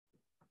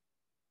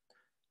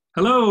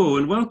Hello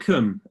and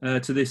welcome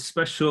to this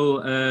special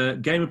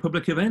Game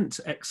Republic event,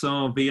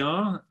 XR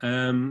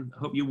VR.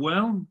 Hope you're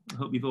well. I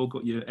hope you've all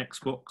got your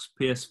Xbox,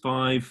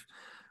 PS5,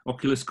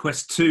 Oculus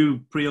Quest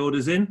 2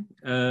 pre-orders in.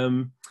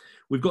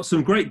 We've got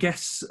some great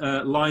guests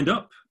lined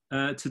up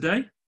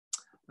today.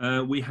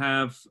 We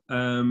have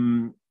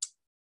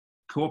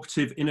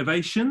Cooperative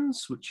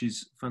Innovations, which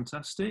is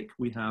fantastic.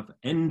 We have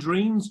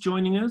nDreams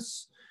joining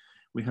us.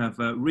 We have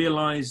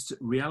Realized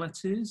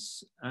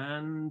Realities,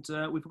 and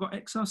we've got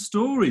XR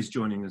Stories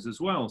joining us as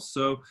well.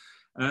 So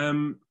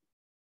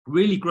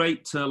really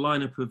great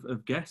lineup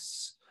of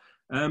guests.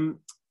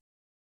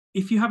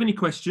 If you have any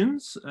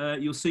questions,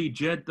 you'll see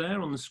Jed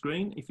there on the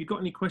screen. If you've got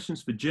any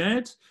questions for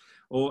Jed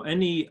or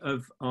any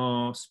of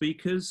our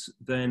speakers,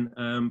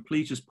 then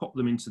please just pop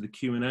them into the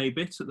Q&A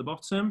bit at the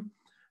bottom.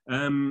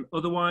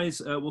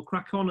 Otherwise, we'll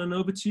crack on and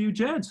over to you,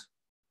 Jed.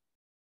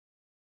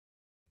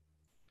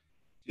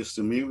 Just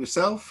unmute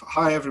yourself.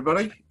 Hi,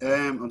 everybody.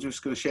 I'm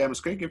just going to share my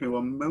screen. Give me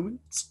one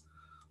moment.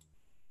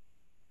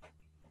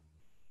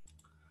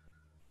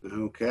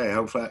 Okay,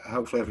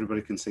 hopefully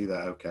everybody can see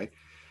that okay.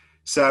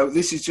 So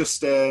this is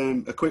just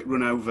a quick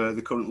run over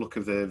the current look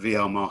of the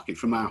VR market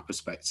from our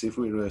perspective.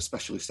 We're a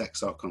specialist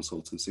XR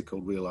consultancy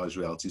called Realized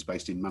Realities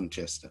based in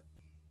Manchester.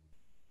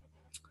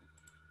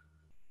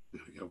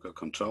 There we go, got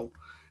control.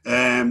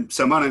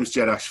 So my name's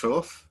Jed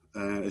Ashforth.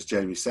 As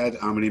Jamie said,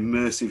 I'm an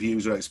immersive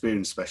user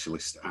experience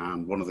specialist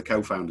and one of the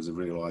co-founders of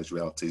Realized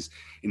Realities.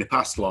 In a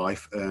past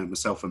life,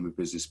 myself and my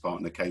business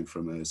partner came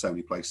from a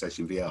Sony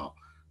PlayStation VR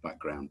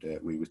background.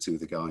 We were two of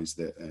the guys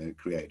that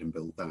created and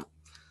built that.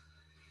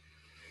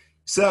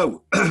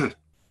 So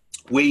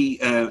we,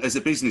 as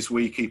a business,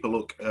 we keep a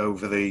look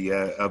over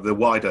the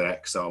wider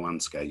XR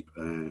landscape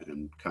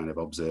and kind of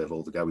observe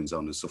all the goings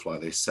on and stuff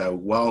like this. So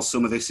while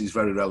some of this is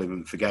very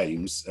relevant for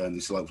games,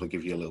 this will hopefully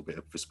give you a little bit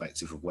of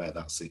perspective of where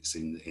that sits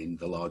in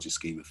the larger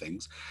scheme of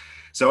things.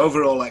 So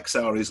overall,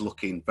 XR is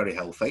looking very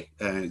healthy.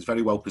 It's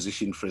very well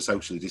positioned for a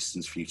socially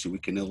distanced future. We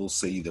can all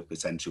see the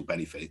potential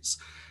benefits,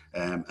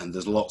 and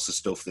there's lots of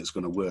stuff that's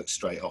going to work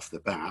straight off the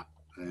bat.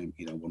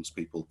 Once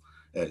people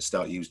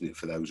start using it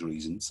for those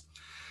reasons.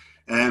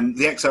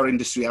 The XR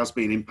industry has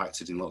been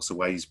impacted in lots of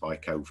ways by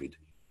COVID.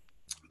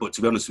 But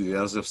to be honest with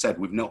you, as I've said,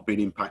 we've not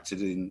been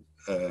impacted in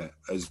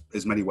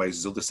as many ways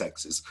as other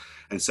sectors.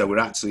 And so we're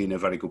actually in a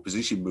very good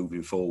position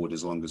moving forward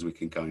as long as we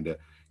can kind of,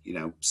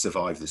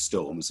 survive the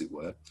storm, as it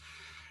were.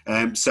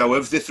 So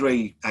of the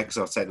three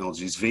XR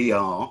technologies,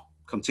 VR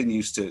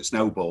continues to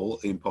snowball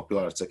in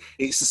popularity.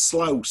 It's a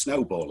slow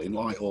snowballing,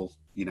 like all,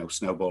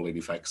 snowballing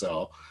effects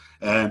are.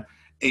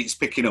 It's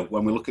picking up.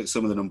 When we look at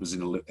some of the numbers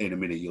in a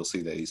minute, you'll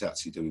see that it's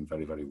actually doing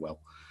very, very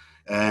well.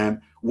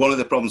 One of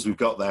the problems we've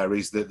got there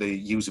is that the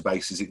user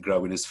base isn't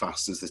growing as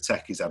fast as the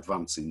tech is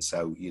advancing.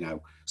 So,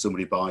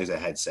 somebody buys a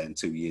headset and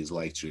 2 years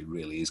later, it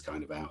really is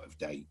kind of out of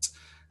date.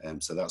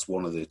 So that's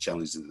one of the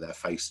challenges that they're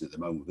facing at the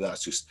moment. But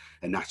that's just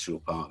a natural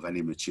part of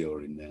any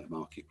maturing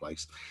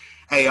marketplace.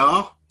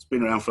 AR, it's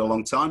been around for a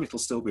long time. It'll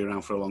still be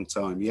around for a long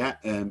time. Yeah,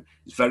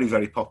 it's very,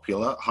 very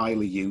popular,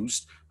 highly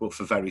used, but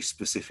for very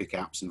specific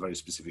apps and very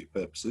specific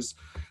purposes.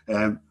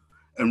 And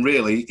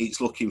really,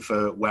 it's looking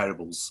for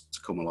wearables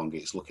to come along.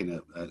 It's looking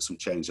at some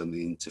change on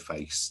the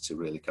interface to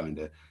really kind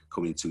of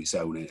come into its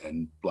own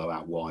and blow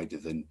out wider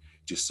than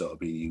just sort of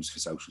being used for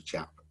social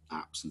chat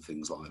apps and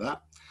things like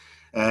that.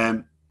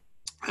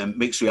 And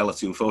mixed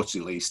reality,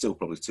 unfortunately, is still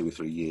probably 2 or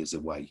 3 years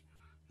away.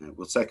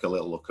 We'll take a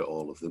little look at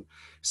all of them.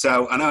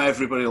 So I know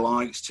everybody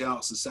likes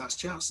charts and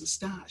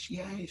stats.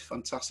 Yay,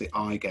 fantastic.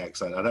 I get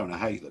excited. I don't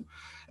hate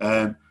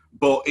them.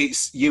 But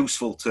it's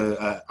useful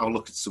to, I'll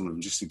look at some of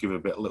them just to give a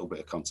little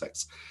bit of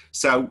context.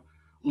 So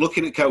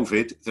looking at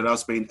COVID, there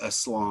has been a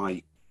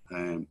slight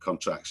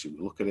contraction.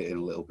 We'll look at it in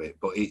a little bit,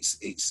 but it's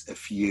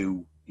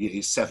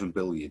 7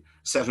 billion.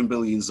 7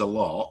 billion's a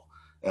lot.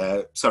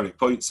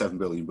 0.7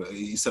 billion,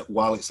 but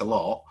while it's a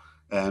lot,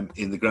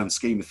 in the grand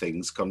scheme of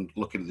things,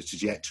 looking at the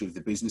trajectory of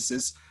the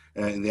businesses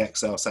in the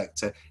XR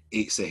sector,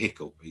 it's a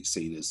hiccup. It's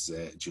seen as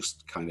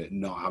just kind of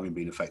not having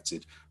been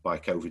affected by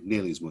COVID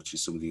nearly as much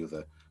as some of the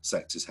other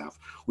sectors have.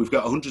 We've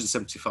got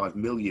 175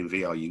 million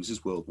VR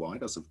users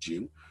worldwide as of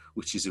June,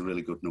 which is a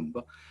really good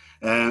number.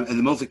 And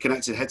the monthly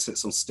connected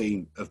headsets on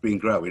Steam have been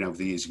growing over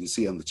the years. You can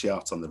see on the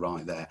chart on the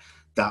right there,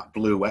 that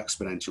blue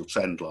exponential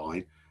trend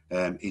line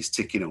is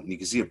ticking up. And you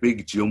can see a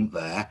big jump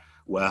there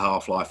where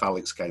Half-Life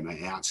Alyx came out.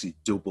 It actually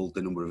doubled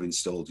the number of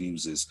installed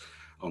users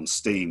on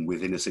Steam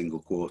within a single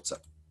quarter,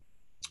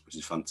 which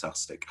is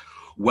fantastic.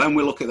 When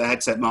we look at the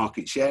headset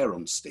market share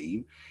on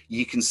Steam,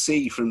 you can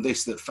see from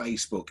this that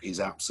Facebook is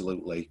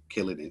absolutely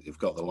killing it. They've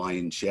got the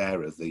lion's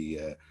share of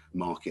the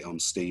market on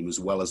Steam as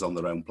well as on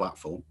their own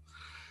platform.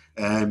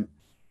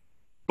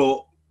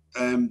 But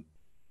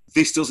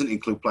this doesn't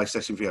include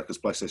PlayStation VR because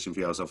PlayStation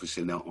VR is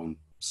obviously not on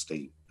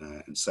Steam.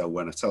 And so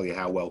when I tell you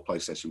how well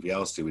PlayStation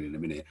VR is doing in a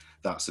minute,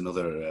 that's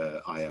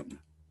another eye-opener.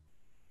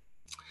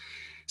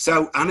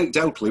 So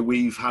anecdotally,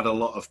 we've had a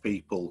lot of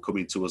people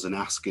coming to us and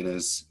asking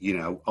us,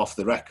 off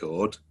the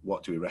record,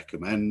 what do we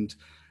recommend?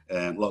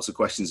 Lots of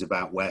questions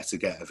about where to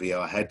get a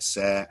VR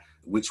headset,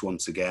 which one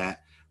to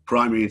get.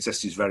 Primary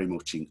interest is very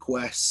much in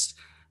Quest.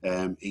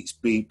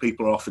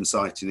 People are often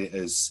citing it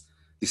as,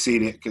 they're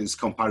seeing it as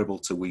comparable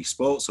to Wii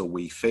Sports or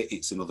Wii Fit.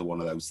 It's another one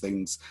of those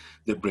things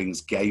that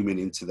brings gaming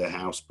into the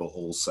house, but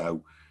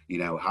also, you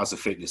know, has a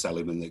fitness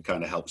element that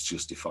kind of helps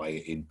justify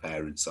it in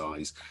parents'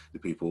 eyes. The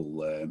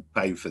people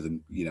paying for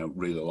them, you know,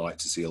 really like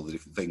to see all the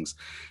different things.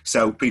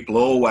 So people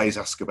always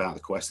ask about the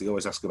Quest. They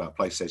always ask about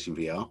PlayStation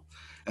VR.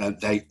 And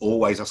they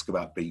always ask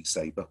about Beat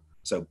Saber.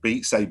 So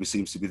Beat Saber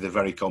seems to be the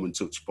very common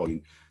touch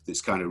point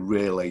that's kind of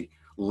really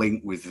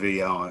linked with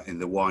VR in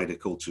the wider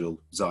cultural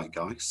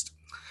zeitgeist.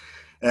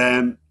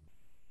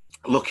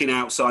 Looking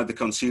outside the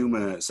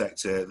consumer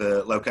sector,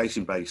 the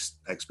location-based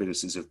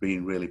experiences have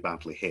been really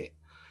badly hit.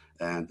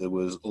 And there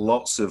was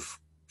lots of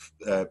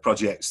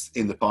projects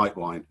in the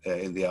pipeline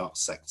in the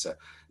arts sector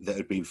that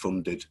had been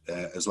funded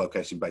as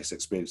location-based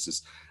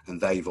experiences, and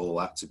they've all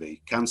had to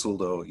be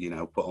cancelled or, you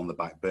know, put on the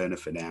back burner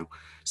for now.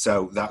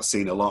 So that's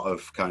seen a lot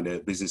of kind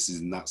of businesses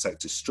in that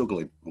sector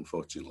struggling,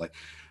 unfortunately.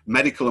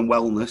 Medical and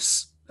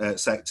wellness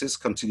sectors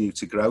continue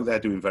to grow. They're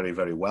doing very,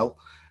 very well.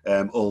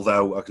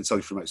 Although I can tell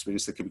you from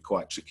experience, they can be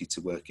quite tricky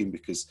to work in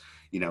because,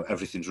 you know,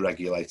 everything's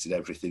regulated,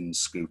 everything's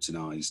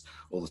scrutinised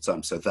all the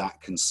time. So that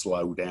can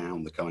slow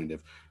down the kind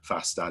of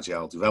fast,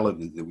 agile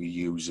development that we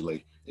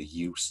usually are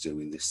used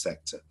to in this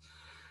sector.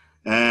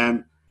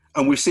 And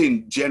we've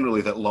seen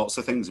generally that lots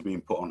of things are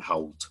being put on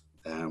hold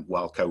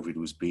while COVID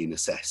was being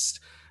assessed.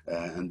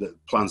 And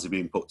that plans are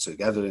being put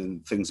together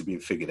and things are being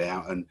figured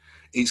out. And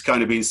it's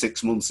kind of been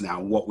 6 months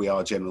now. What we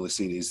are generally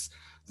seeing is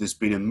there's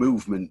been a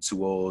movement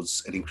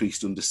towards an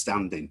increased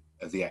understanding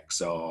of the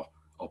XR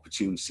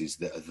opportunities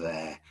that are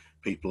there.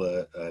 People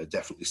are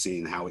definitely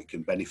seeing how it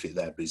can benefit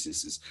their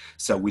businesses.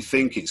 So we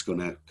think it's going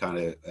to kind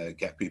of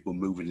get people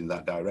moving in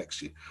that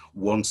direction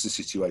once the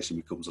situation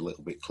becomes a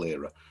little bit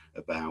clearer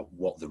about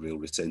what the real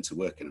return to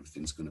work and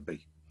everything's going to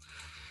be.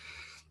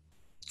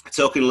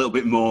 Talking a little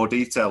bit more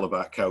detail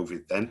about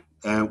COVID then,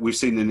 we've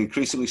seen an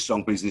increasingly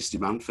strong business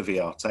demand for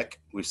VR tech.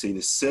 We've seen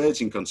a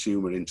surge in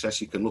consumer interest.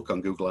 You can look on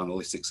Google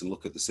Analytics and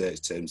look at the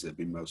search terms that have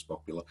been most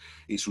popular.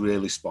 It's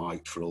really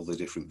spiked for all the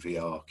different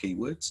VR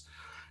keywords.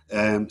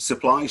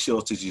 Supply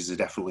shortages are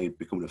definitely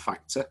becoming a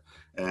factor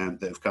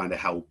that have kind of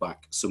held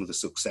back some of the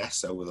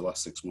success over the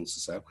last 6 months or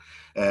so.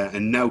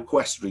 And no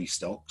Quest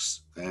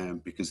restocks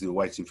because they were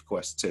waiting for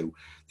Quest 2.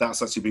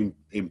 That's actually been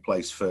in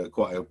place for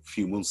quite a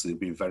few months and they've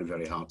been very,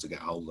 very hard to get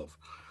hold of.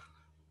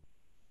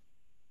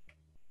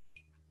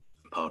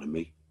 Pardon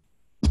me.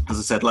 As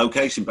I said,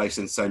 location-based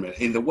entertainment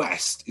in the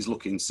West is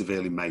looking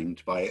severely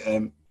maimed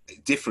by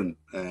different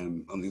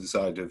on the other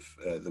side of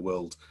the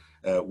world.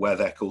 Where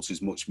their culture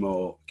is much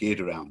more geared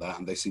around that,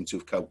 and they seem to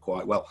have coped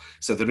quite well.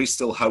 So there is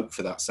still hope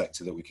for that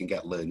sector that we can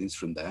get learnings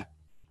from there.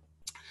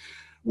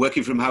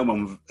 Working from home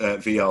on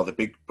VR, the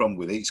big problem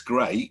with it, it's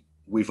great.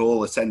 We've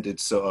all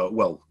attended,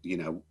 well, you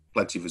know,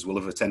 plenty of us will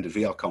have attended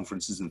VR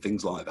conferences and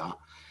things like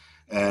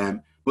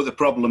that. But the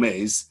problem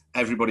is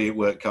everybody at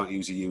work can't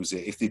use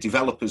it. If the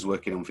developer's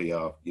working on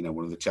VR, you know,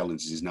 one of the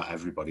challenges is not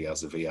everybody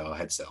has a VR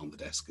headset on the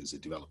desk as a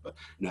developer.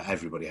 Not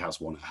everybody has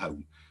one at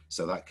home.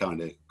 So that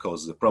kind of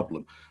causes a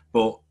problem.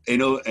 But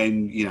in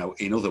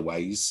other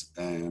ways,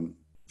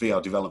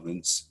 VR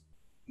development's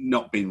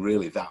not been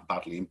really that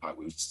badly impacted.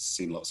 We've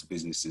seen lots of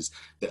businesses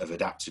that have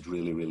adapted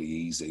really, really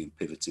easy and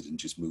pivoted and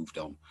just moved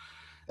on.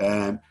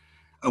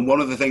 And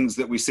one of the things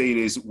that we've seen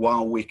is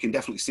while we can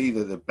definitely see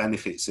the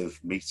benefits of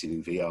meeting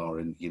in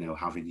VR and, you know,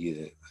 having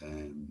your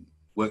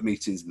work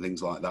meetings and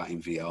things like that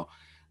in VR,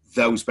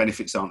 those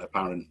benefits aren't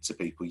apparent to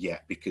people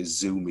yet because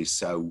Zoom is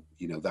so,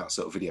 you know, that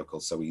sort of video call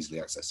so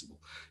easily accessible,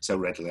 so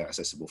readily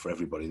accessible for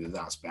everybody that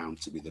that's bound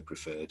to be the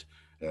preferred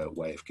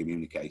way of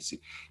communicating,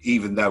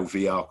 even though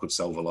VR could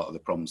solve a lot of the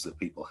problems that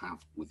people have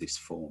with this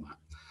format.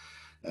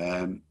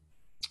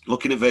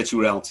 Looking at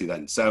virtual reality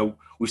then. So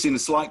we've seen a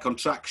slight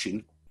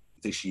contraction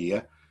this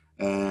year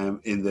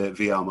in the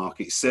VR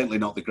market. It's certainly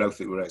not the growth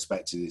that we were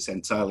expecting. It's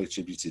entirely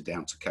attributed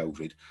down to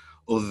COVID.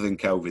 Other than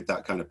COVID,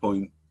 that kind of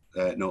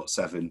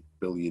 0.07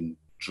 billion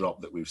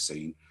drop that we've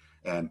seen,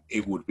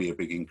 it would be a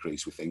big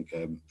increase, we think.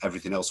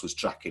 Everything else was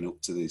tracking up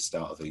to the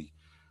start of the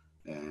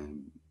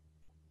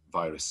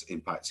virus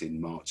impact in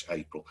March,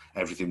 April.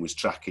 Everything was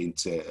tracking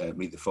to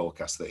meet the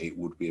forecast that it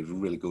would be a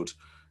really good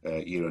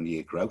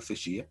year-on-year growth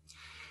this year.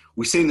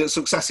 We've seen that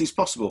success is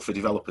possible for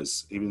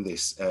developers. Even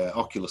this,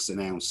 Oculus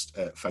announced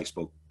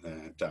Facebook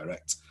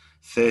Direct,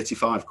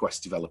 35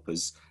 Quest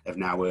developers have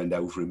now earned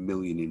over $1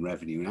 million in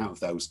revenue. And out of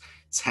those,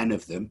 10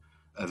 of them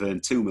have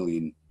earned $2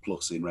 million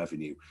plus in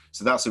revenue.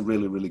 So that's a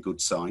really, really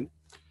good sign.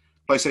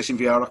 PlayStation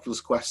VR,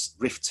 Oculus Quest,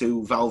 Rift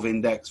 2, Valve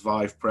Index,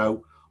 Vive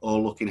Pro,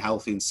 all looking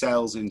healthy in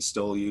sales,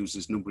 install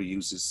users, number of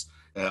users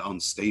on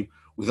Steam.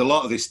 With a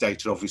lot of this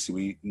data,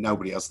 obviously,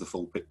 nobody has the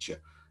full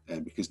picture.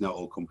 Because not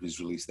all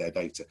companies release their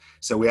data.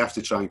 So we have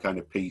to try and kind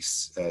of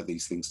piece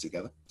these things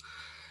together.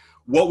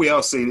 What we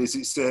are seeing is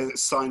it's a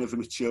sign of a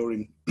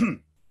maturing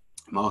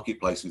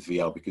marketplace with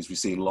VR because we're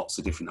seeing lots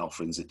of different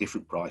offerings at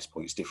different price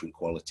points, different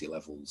quality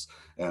levels,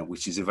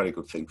 which is a very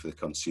good thing for the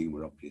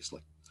consumer,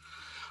 obviously.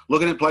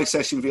 Looking at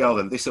PlayStation VR,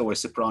 then, this always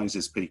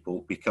surprises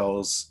people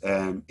because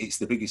it's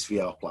the biggest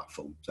VR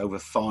platform. It's over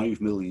 5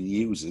 million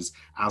users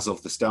as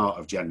of the start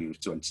of January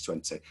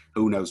 2020.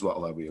 Who knows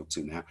what they'll be up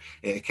to now?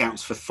 It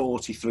accounts for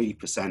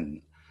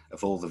 43%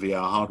 of all the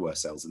VR hardware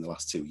sales in the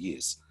last 2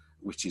 years,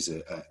 which is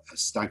a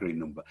staggering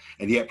number.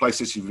 And yet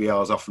PlayStation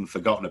VR is often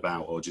forgotten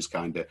about or just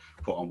kind of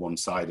put on one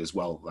side as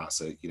well.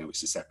 That's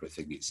it's a separate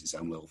thing. It's its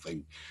own little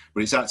thing.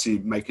 But it's actually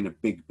making a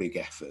big, big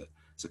effort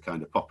to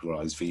kind of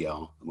popularise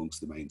VR amongst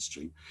the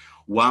mainstream.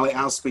 While it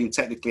has been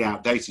technically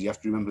outdated, you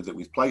have to remember that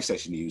with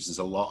PlayStation users,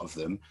 a lot of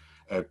them,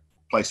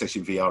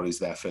 PlayStation VR is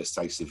their first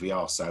taste of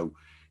VR. So,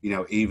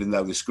 even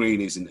though the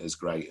screen isn't as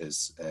great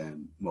as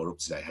more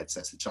up-to-date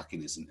headsets, the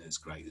tracking isn't as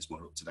great as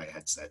more up-to-date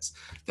headsets,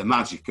 the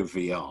magic of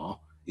VR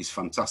is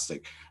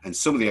fantastic. And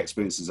some of the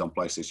experiences on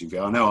PlayStation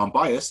VR, I know I'm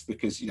biased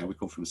because, we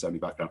come from a Sony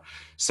background.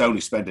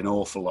 Sony spend an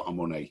awful lot of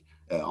money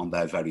on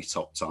their very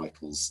top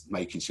titles,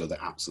 making sure they're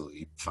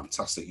absolutely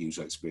fantastic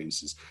user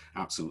experiences,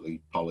 absolutely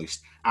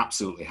polished,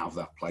 absolutely have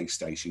that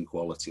PlayStation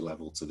quality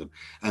level to them.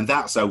 And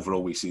that's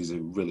overall we see as a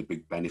really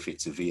big benefit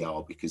to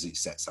VR because it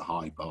sets a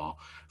high bar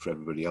for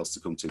everybody else to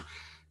come to.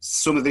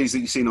 Some of these that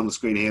you've seen on the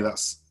screen here,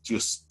 that's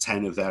just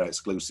 10 of their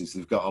exclusives.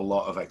 They've got a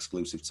lot of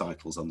exclusive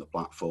titles on the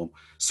platform.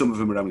 Some of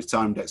them are only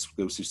timed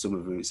exclusive, some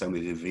of them it's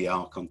only the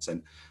VR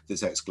content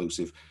that's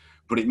exclusive.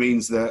 But it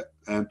means that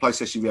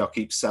PlayStation VR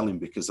keeps selling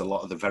because a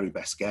lot of the very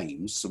best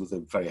games, some of the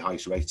very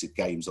highest rated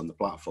games on the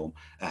platform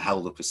are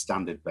held up as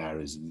standard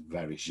bearers in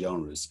various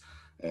genres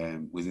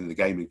within the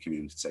gaming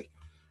community.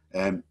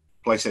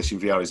 PlayStation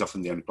VR is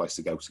often the only place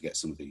to go to get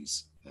some of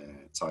these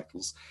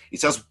titles.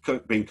 It has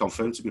been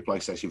confirmed to be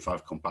PlayStation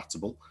 5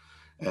 compatible.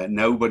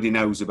 Nobody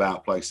knows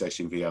about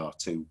PlayStation VR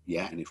 2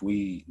 yet, and if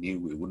we knew,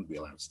 we wouldn't be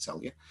allowed to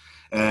tell you.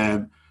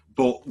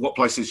 But what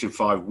PlayStation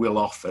 5 will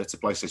offer to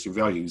PlayStation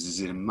VR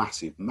users is a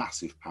massive,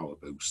 massive power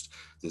boost.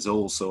 There's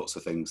all sorts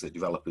of things that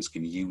developers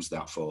can use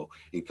that for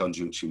in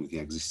conjunction with the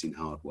existing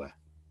hardware.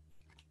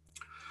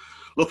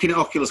 Looking at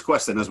Oculus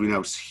Quest then, as we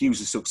know, it's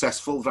hugely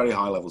successful, very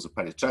high levels of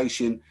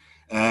penetration.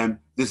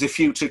 There's a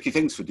few tricky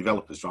things for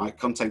developers, right?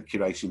 Content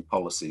curation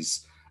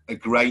policies are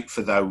great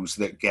for those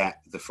that get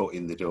the foot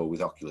in the door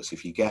with Oculus.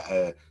 If you get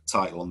a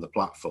title on the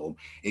platform,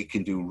 it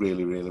can do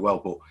really, really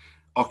well. But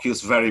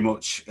Oculus very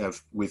much,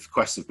 with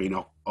Quest, have been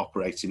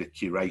operating a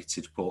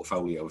curated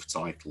portfolio of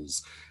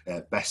titles,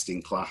 best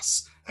in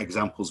class,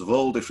 examples of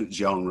all different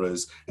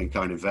genres and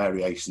kind of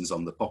variations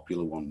on the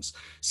popular ones.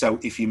 So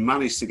if you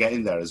manage to get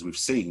in there, as we've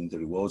seen, the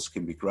rewards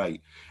can be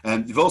great.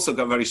 And they've also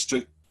got very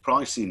strict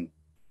pricing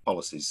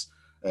policies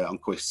on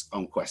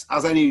Quest,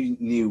 as any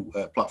new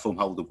platform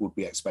holder would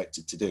be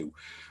expected to do.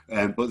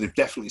 But they've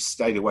definitely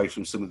stayed away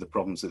from some of the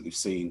problems that they've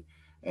seen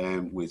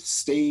with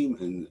Steam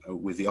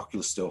and with the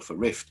Oculus Store for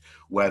Rift,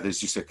 where there's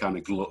just a kind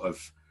of glut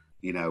of,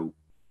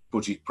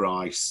 budget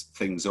price,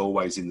 things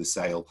always in the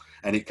sale,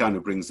 and it kind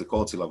of brings the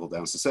quality level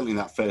down. So certainly in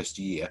that first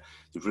year,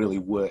 they've really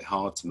worked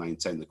hard to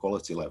maintain the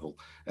quality level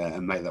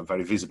and make that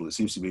very visible. It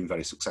seems to have been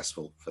very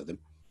successful for them.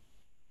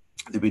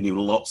 They've been doing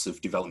lots of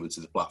development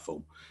to the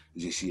platform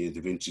this year.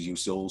 They've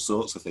introduced all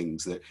sorts of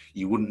things that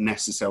you wouldn't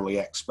necessarily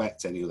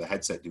expect any other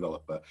headset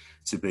developer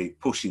to be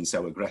pushing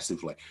so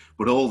aggressively.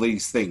 But all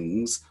these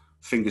things,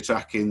 finger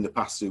tracking, the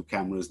pass-through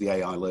cameras, the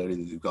AI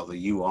learning, they've got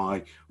the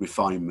UI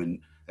refinement,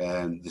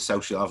 the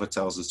social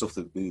avatars and stuff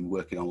that they've been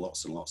working on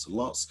lots and lots and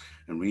lots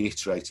and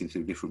reiterating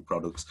through different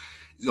products,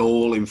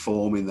 all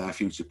informing their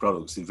future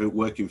products. They're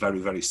working very,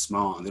 very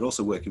smart, and they're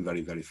also working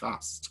very, very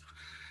fast.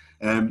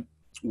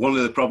 One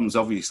of the problems,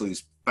 obviously,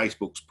 is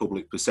Facebook's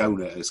public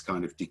persona has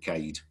kind of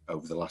decayed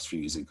over the last few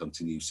years and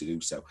continues to do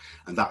so.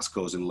 And that's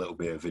causing a little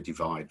bit of a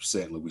divide.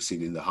 Certainly, we've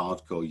seen in the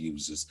hardcore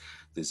users,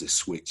 there's a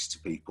switch to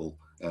people.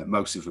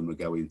 Most of them are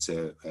going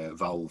to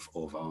Valve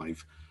or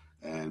Vive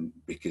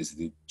because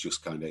they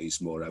just kind of is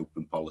more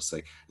open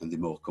policy and they're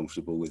more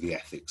comfortable with the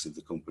ethics of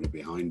the company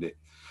behind it.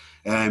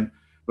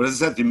 But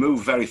as I said, they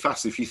move very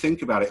fast. If you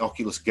think about it,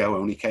 Oculus Go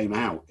only came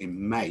out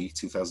in May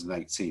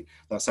 2018.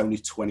 That's only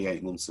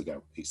 28 months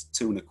ago. It's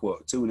two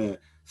and a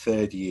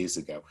third years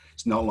ago.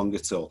 It's not long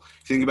at all.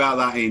 If you think about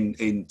that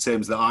in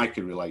terms that I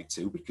can relate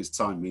to, because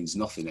time means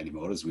nothing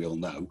anymore, as we all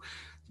know,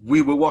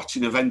 we were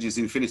watching Avengers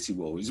Infinity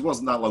War. It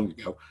wasn't that long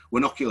ago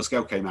when Oculus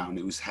Go came out and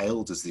it was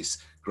hailed as this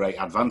great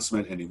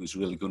advancement and it was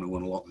really going to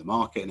unlock the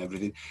market and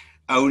everything.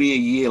 Only a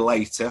year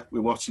later,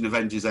 we're watching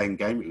Avengers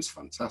Endgame. It was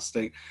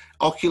fantastic.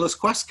 Oculus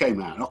Quest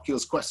came out, and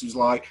Oculus Quest was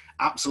like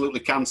absolutely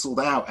cancelled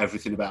out.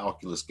 Everything about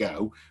Oculus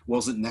Go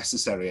wasn't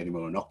necessary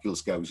anymore, and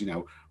Oculus Go's,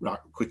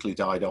 quickly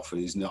died off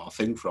and is not a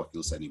thing for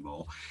Oculus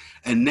anymore.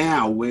 And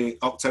now we're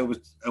October,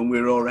 and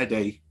we're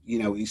already,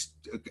 it's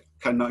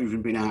not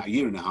even been out a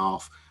year and a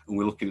half, and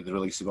we're looking at the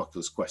release of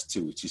Oculus Quest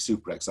 2, which is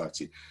super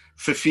exciting.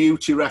 For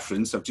future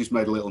reference, I've just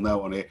made a little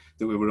note on it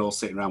that we were all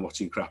sitting around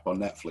watching crap on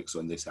Netflix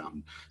when this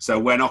happened. So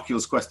when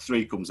Oculus Quest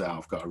 3 comes out,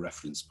 I've got a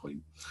reference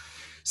point.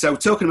 So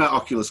talking about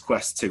Oculus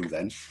Quest 2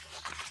 then,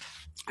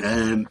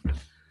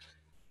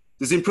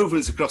 there's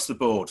improvements across the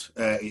board.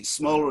 It's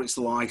smaller, it's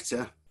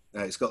lighter.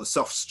 It's got the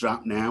soft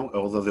strap now,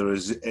 although there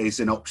is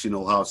an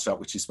optional hard strap,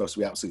 which is supposed to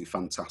be absolutely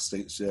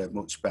fantastic. It's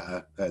much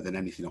better than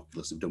anything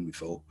Oculus have done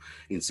before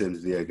in terms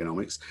of the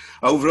ergonomics.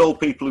 Overall,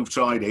 people who've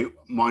tried it,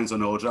 mine's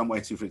on order, I'm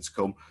waiting for it to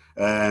come,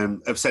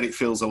 have said it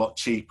feels a lot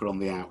cheaper on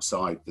the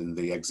outside than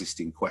the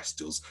existing Quest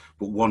does.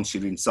 But once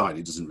you're inside,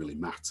 it doesn't really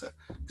matter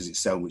because it's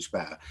so much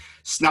better.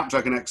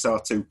 Snapdragon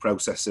XR2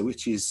 processor,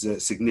 which is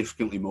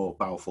significantly more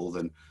powerful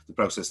than the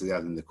processor they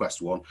had in the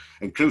Quest 1.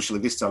 And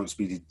crucially, this time it's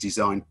been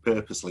designed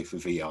purposely for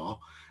VR.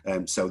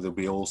 So there'll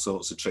be all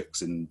sorts of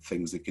tricks and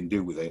things they can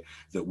do with it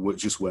that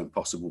just weren't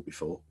possible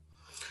before.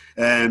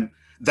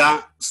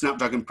 That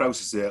Snapdragon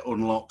processor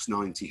unlocks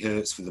 90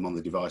 hertz for them on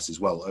the device as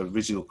well.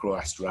 Original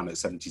Quest ran at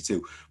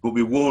 72, but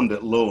we warned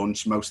at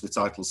launch most of the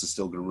titles are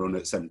still going to run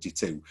at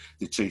 72.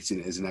 They're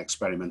treating it as an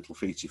experimental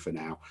feature for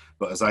now.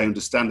 But as I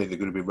understand it, they're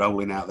going to be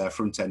rolling out their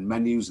front-end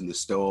menus in the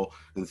store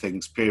and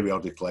things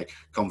periodically,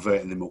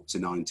 converting them up to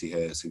 90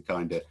 hertz and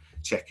kind of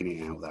checking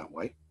it out that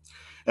way.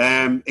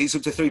 It's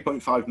up to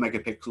 3.5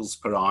 megapixels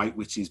per eye,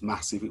 which is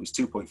massive. It was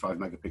 2.5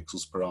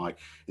 megapixels per eye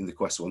in the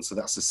Quest 1, so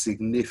that's a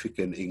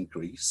significant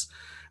increase.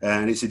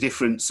 And it's a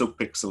different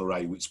sub-pixel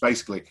array, which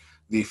basically,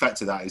 the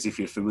effect of that is if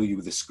you're familiar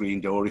with the screen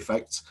door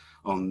effect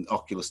on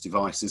Oculus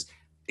devices,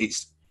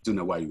 it's done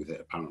away with it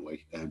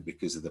apparently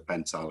because of the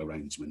pentile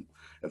arrangement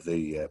of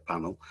the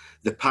panel.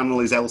 The panel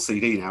is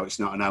LCD now, it's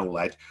not an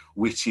OLED,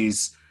 which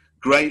is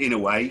great in a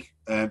way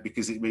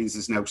because it means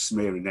there's no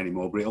smearing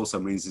anymore, but it also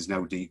means there's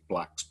no deep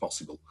blacks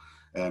possible.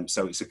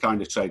 So it's a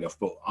kind of trade-off,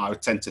 but I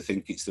tend to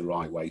think it's the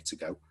right way to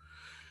go.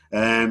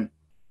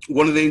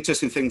 One of the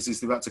interesting things is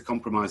they've had to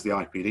compromise the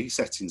IPD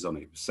settings on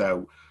it.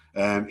 So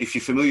if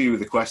you're familiar with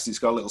the Quest, it's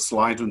got a little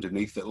slider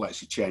underneath that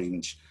lets you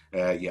change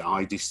your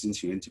eye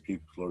distance, your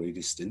interpupillary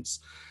distance.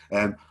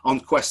 On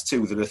Quest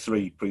 2, there are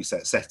 3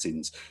 preset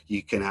settings.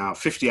 You can have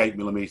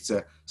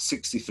 58mm,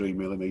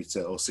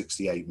 63mm, or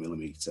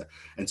 68mm.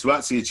 And to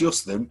actually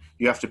adjust them,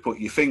 you have to put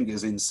your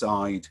fingers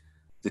inside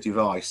the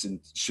device and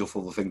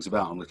shuffle the things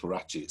about on little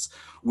ratchets,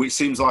 which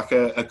seems like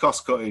a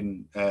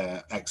cost-cutting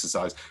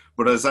exercise.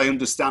 But as I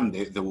understand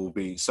it, there will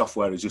be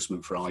software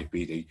adjustment for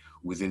IPD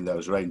within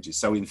those ranges.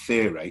 So in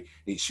theory,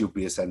 it should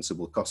be a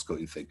sensible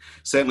cost-cutting thing.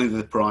 Certainly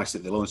the price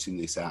that they're launching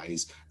this at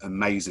is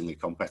amazingly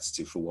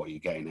competitive for what you're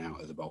getting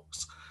out of the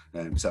box.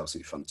 It's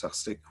absolutely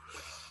fantastic.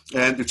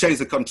 They've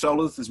changed the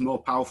controllers. There's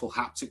more powerful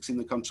haptics in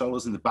the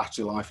controllers, and the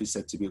battery life is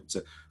said to be up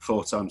to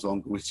 4 times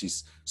longer, which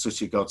is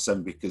such a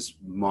godsend because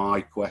my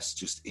Quest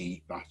just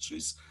eat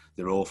batteries.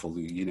 They're awful.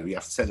 You know, you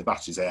have to take the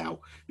batteries out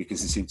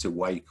because they seem to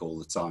wake all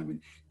the time.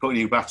 And put a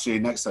new battery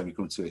in, next time you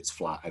come to it, it's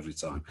flat every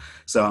time.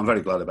 So I'm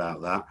very glad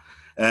about that.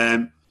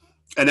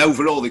 And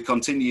overall, they're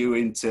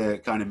continuing to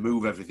kind of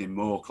move everything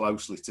more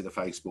closely to the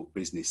Facebook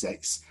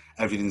business.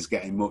 Everything's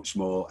getting much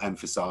more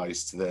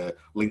emphasised to the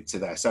link to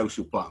their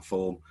social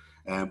platform.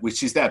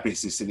 Which is their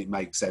business, and it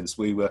makes sense.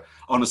 We were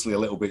honestly a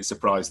little bit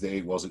surprised that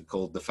it wasn't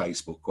called the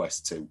Facebook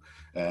Quest 2,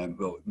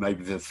 but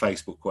maybe the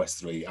Facebook Quest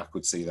 3. I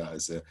could see that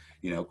as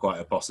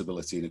quite a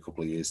possibility in a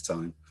couple of years'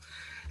 time.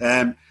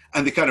 And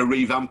they're kind of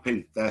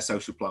revamping their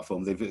social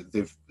platform.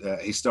 They've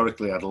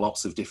historically had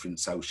lots of different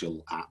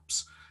social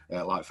apps.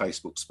 Like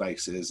Facebook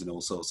Spaces and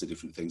all sorts of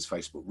different things,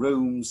 Facebook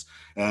Rooms,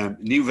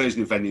 new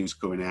version of Venue's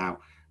coming out,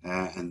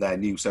 and their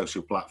new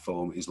social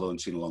platform is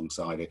launching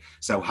alongside it.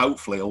 So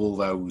hopefully all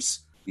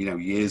those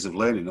years of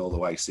learning all the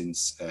way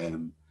since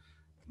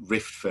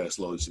Rift first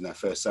launched in their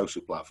first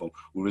social platform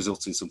will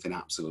result in something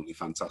absolutely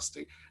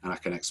fantastic, and I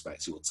can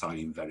expect it will tie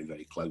in very,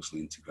 very closely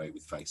integrate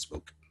with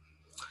Facebook.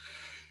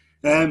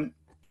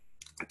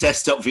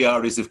 Desktop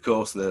VR is, of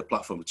course, the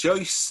platform of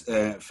choice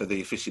for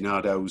the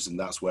aficionados, and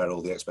that's where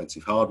all the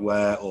expensive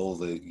hardware, all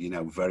the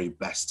very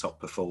best top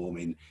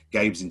performing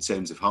games in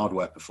terms of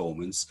hardware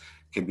performance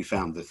can be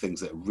found, the things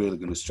that are really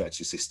going to stretch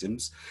your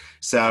systems.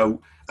 So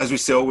as we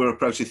saw, we're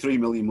approaching 3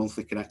 million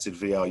monthly connected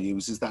VR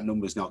users. That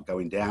number's not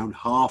going down.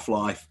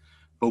 Half-Life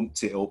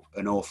bumped it up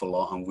an awful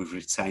lot, and we've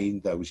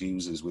retained those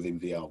users within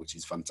VR, which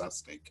is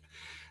fantastic.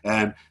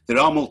 There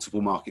are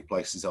multiple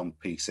marketplaces on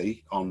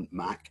PC, on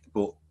Mac,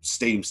 but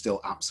Steam still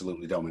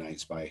absolutely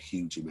dominates by a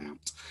huge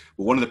amount.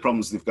 But one of the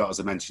problems they've got, as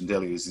I mentioned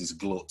earlier, is this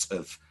glut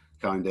of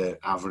kind of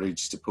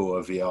average to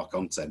poor VR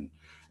content,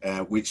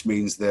 which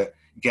means that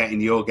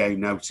getting your game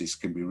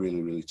noticed can be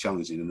really, really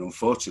challenging. And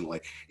unfortunately,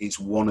 it's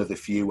one of the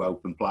few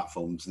open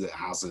platforms that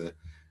has a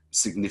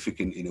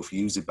significant enough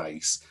user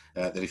base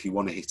that if you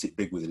want to hit it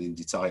big with an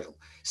indie title,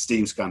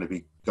 Steam's got to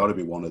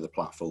be one of the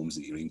platforms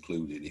that you're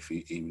including,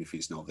 even if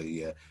it's not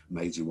the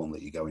major one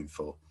that you're going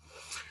for.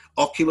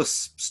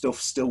 Oculus stuff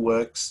still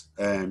works.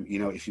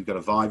 If you've got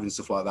a Vive and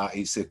stuff like that,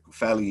 it's a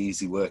fairly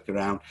easy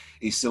workaround.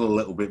 It's still a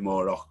little bit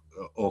more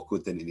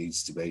awkward than it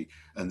needs to be,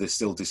 and there's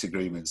still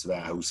disagreements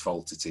about whose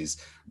fault it is,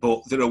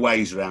 but there are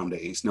ways around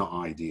it. It's not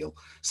ideal.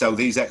 So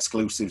these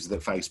exclusives that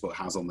Facebook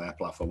has on their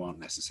platform aren't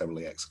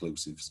necessarily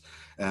exclusives,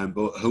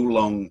 but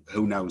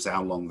who knows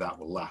how long that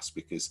will last,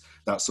 because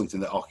that's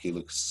something that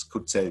Oculus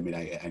could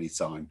terminate at any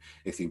time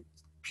if they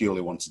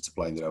purely wanted to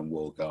play in their own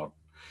walled garden.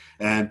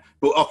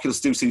 But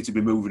Oculus do seem to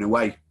be moving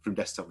away from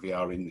desktop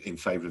VR in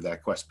favour of their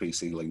Quest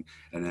PC link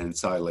and an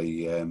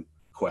entirely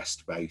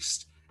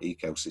Quest-based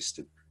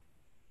ecosystem.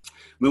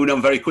 Moving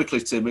on very quickly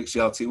to mixed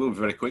reality, we'll be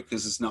very quick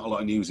because there's not a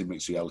lot of news in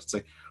mixed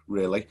reality,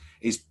 really.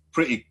 It's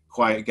pretty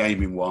quiet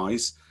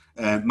gaming-wise.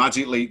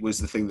 Magic Leap was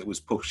the thing that was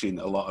pushing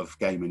a lot of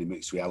gaming in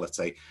mixed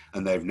reality,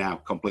 and they've now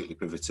completely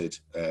pivoted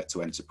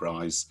to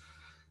enterprise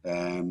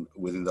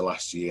within the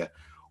last year.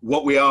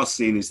 What we are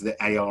seeing is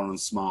that AR on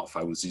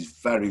smartphones is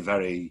very,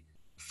 very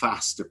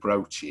fast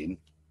approaching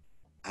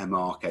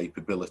MR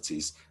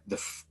capabilities.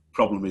 The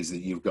problem is that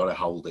you've got to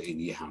hold it in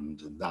your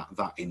hand, and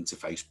that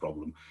interface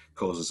problem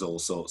causes all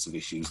sorts of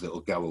issues that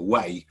will go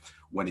away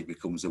when it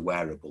becomes a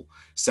wearable.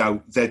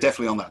 So they're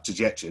definitely on that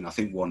trajectory, and I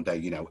think one day,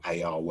 you know,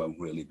 AR won't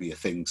really be a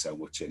thing so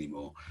much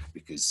anymore,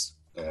 because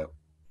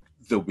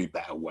there'll be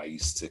better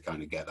ways to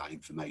kind of get that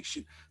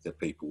information that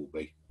people will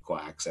be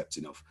quite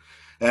accepting of.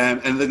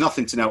 And there's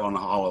nothing to note on the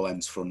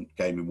HoloLens front,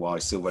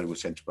 gaming-wise, still very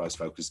much enterprise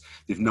focused.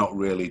 They've not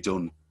really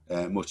done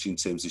much in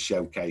terms of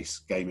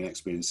showcase gaming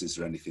experiences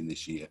or anything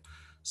this year.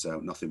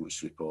 So nothing much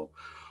to report.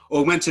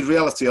 Augmented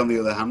reality, on the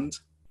other hand,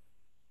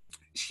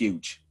 it's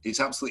huge. It's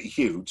absolutely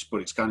huge,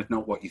 but it's kind of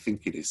not what you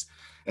think it is.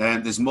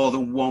 There's more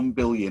than 1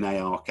 billion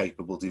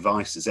AR-capable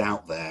devices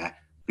out there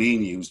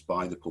being used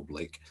by the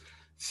public.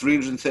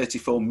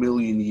 334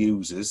 million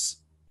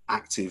users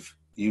active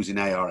using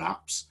AR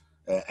apps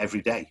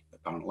every day,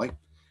 apparently.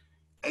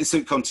 And so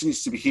it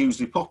continues to be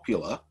hugely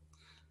popular,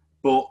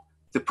 but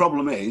the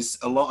problem is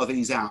a lot of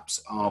these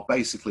apps are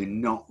basically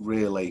not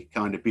really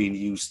kind of being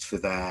used for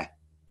their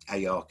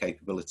AR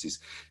capabilities.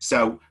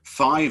 So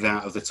 5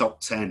 out of the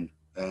top 10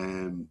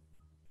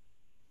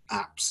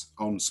 apps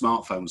on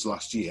smartphones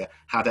last year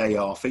had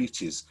AR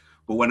features.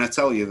 But when I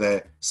tell you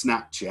they're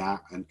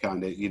Snapchat and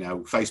kind of, you know,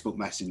 Facebook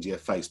Messenger,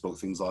 Facebook,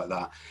 things like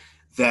that,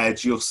 they're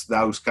just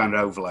those kind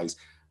of overlays.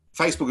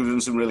 Facebook have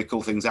done some really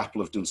cool things.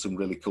 Apple have done some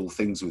really cool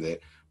things with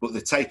it. But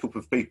the take-up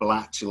of people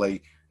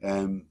actually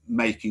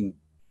making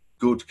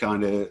good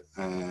kind of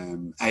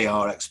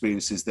AR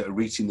experiences that are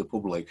reaching the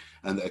public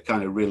and that are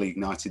kind of really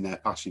igniting their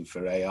passion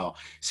for AR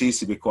seems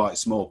to be quite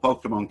small.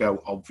 Pokemon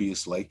Go,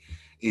 obviously,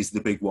 is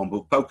the big one,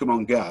 but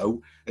Pokemon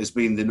Go has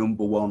been the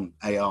 #1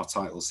 AR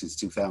title since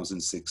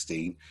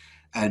 2016.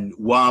 And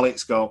while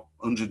it's got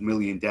 100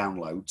 million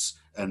downloads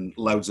and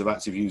loads of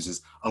active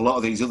users, a lot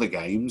of these other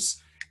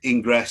games,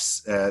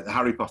 Ingress, the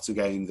Harry Potter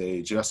game,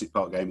 the Jurassic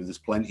Park game, and there's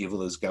plenty of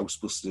others,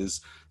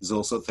 Ghostbusters, there's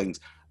all sorts of things,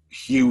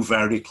 hew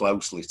very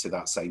closely to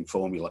that same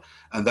formula.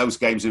 And those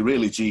games are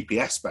really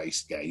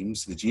GPS-based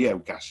games, the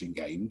geocaching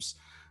games,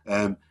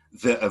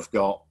 that have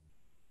got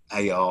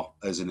AR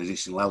as an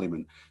additional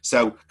element.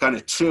 So kind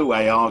of true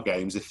AR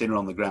games are thinner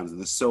on the ground, and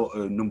the sort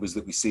of numbers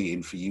that we see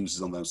in for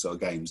users on those sort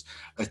of games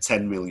are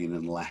 10 million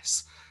and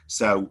less.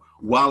 So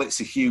while it's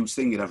a huge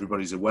thing and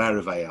everybody's aware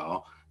of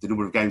AR, the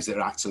number of games that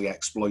are actually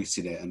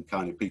exploiting it and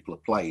kind of people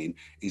are playing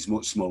is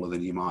much smaller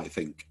than you might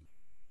think.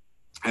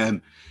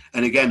 And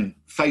again,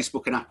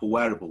 Facebook and Apple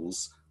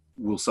wearables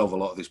will solve a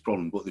lot of this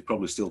problem, but they're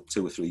probably still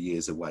 2 or 3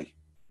 years away.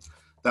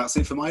 That's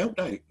it for my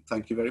update.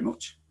 Thank you very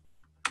much.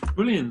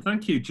 Brilliant.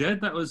 Thank you,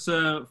 Jed. That was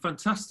a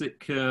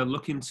fantastic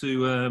look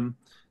into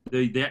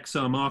the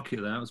XR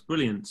market there. That was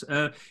brilliant.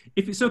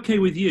 If it's okay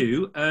with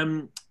you,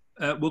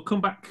 we'll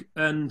come back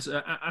and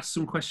ask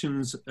some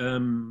questions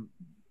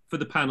for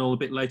the panel a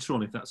bit later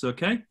on, if that's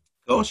okay.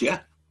 Of course,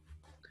 yeah.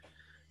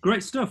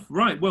 Great stuff.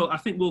 Right, well, I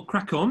think we'll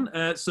crack on.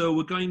 So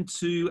we're going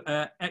to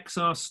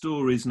XR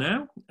Stories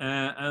now.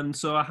 And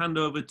so I'll hand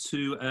over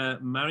to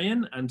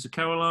Marion and to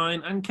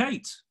Caroline and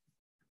Kate.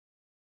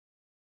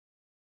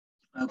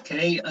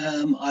 Okay,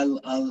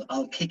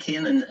 I'll kick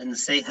in and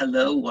say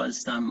hello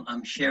whilst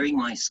I'm sharing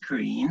my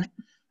screen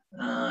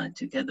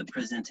to get the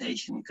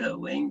presentation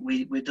going.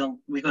 We're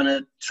going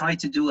to try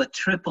to do a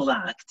triple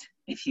act,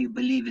 if you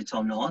believe it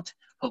or not.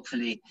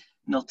 Hopefully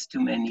not too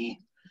many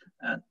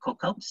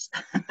cock-ups.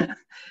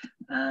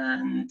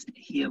 And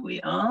here we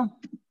are.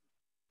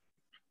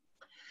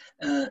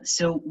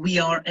 So we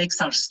are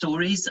XR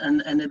Stories,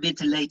 and a bit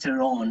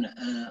later on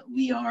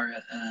we are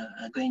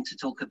going to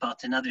talk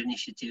about another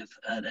initiative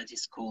that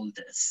is called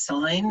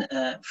Sign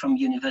from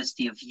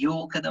University of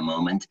York at the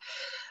moment.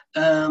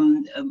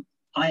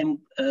 I'm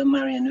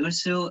Marian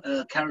Ursu.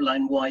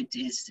 Caroline White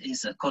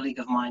is a colleague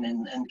of mine,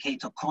 and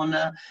Kate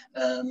O'Connor.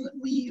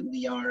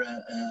 We are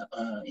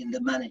in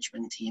the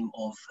management team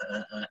of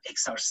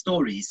XR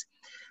Stories.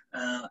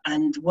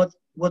 And what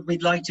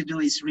we'd like to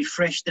do is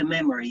refresh the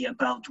memory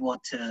about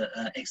what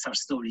XR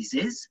Stories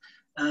is.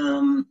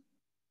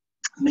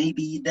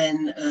 Maybe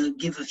then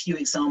give a few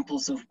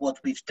examples of what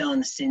we've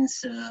done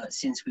since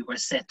we were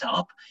set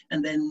up,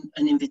 and then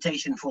an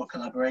invitation for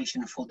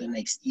collaboration for the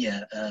next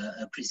year,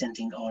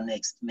 presenting our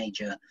next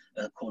major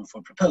call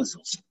for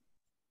proposals.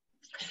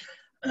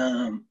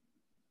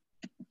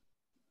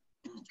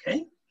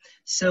 Okay,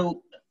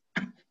 so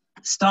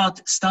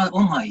start.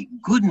 Oh my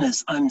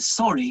goodness, I'm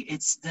sorry.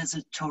 There's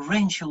a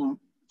torrential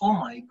oh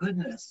my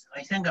goodness,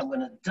 I think I'm going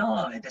to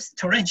die. There's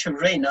torrential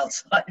rain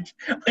outside.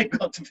 I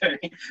got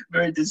very,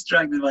 very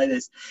distracted by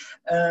this.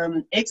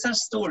 XR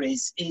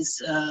Stories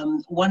is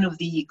one of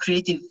the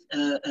creative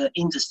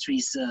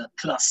industries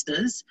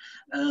clusters.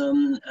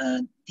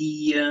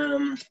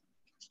 The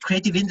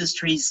Creative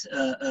Industries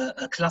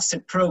Cluster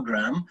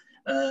Program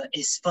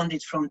is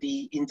funded from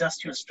the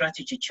Industrial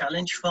Strategy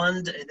Challenge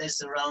Fund.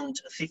 There's around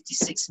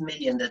 56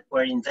 million that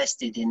were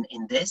invested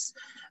in this.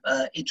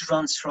 It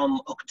runs from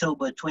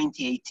October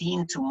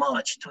 2018 to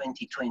March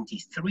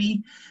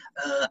 2023.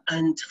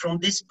 And from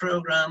this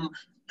program,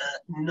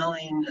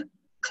 9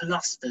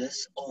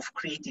 clusters of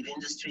creative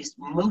industries,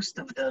 most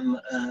of them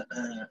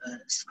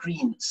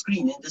screen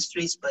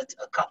industries, but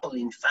a couple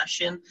in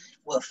fashion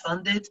were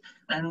funded.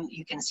 And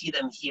you can see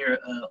them here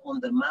on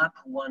the map,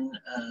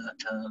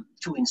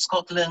 2 in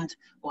Scotland,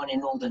 1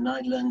 in Northern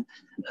Ireland,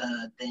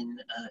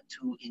 then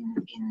 2 in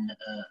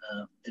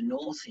the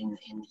north, in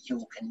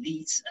York and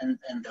Leeds, and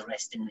the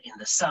rest in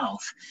the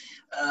south.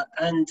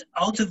 And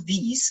out of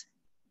these,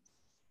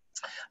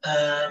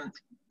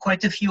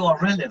 quite a few are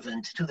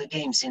relevant to the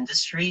games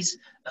industries.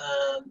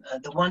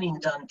 The one in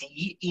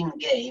Dundee,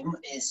 in-game,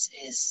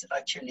 is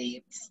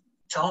actually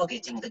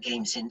targeting the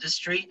games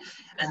industry.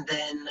 And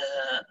then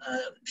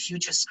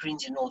Future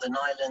Screens in Northern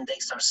Ireland,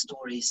 XR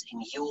Stories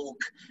in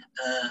York,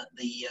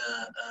 the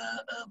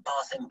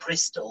Bath and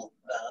Bristol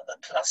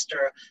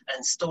cluster,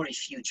 and Story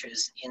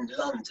Futures in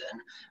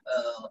London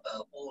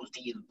all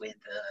deal with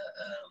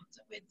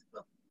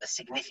a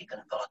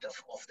significant part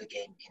of the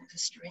game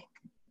industry.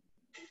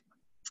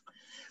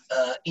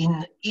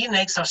 In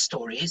XR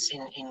Stories,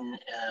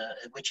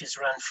 which is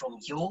run from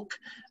York,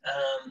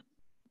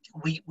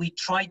 we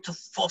try to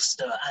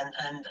foster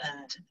and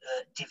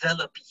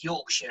develop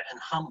Yorkshire and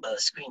Humber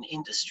screen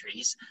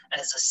industries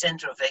as a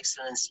center of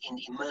excellence in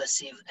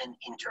immersive and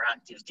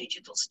interactive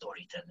digital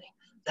storytelling.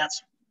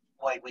 That's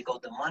why we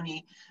got the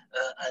money,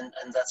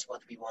 and that's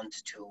what we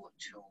want to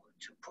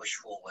push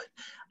forward.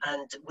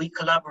 And we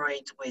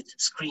collaborate with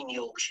Screen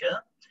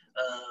Yorkshire,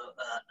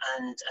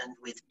 and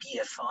with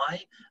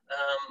BFI,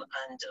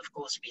 and of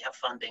course we have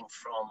funding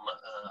from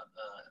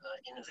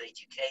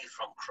Innovate UK,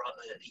 from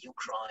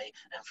UCRI,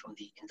 and from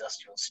the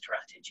Industrial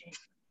Strategy.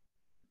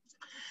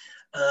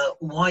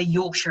 Why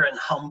Yorkshire and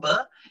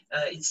Humber?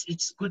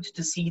 It's good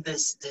to see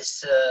this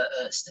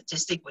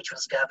statistic, which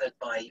was gathered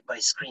by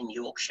Screen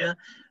Yorkshire.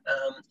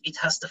 It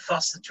has the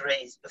fastest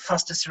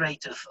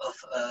rate of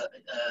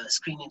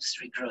screen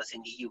industry growth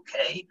in the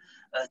UK,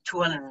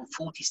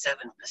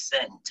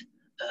 247%.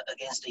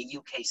 Against the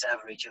UK's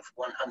average of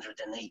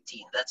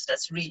 118.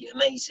 That's really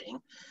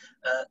amazing.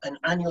 An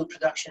annual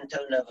production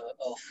turnover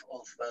of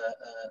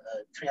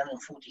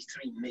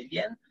 343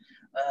 million,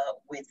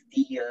 with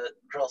the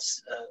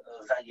gross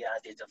value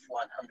added of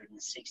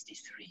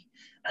 163.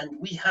 And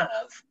we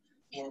have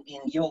in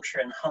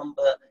Yorkshire and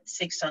Humber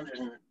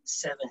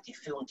 670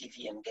 film,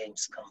 TV and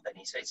games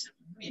companies. So it's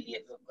really a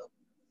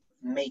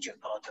major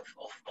part of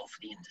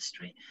the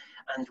industry.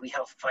 And we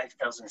have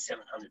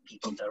 5,700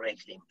 people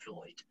directly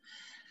employed.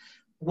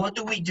 What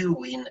do we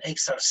do in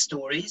XR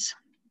Stories?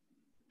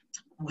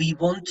 We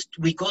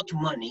got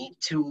money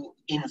to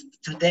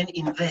then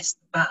invest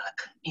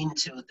back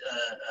into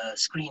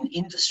screen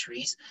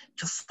industries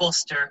to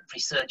foster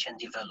research and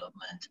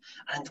development.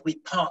 And we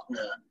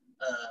partner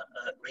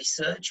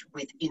research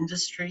with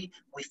industry,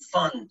 we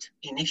fund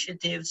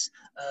initiatives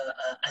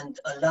and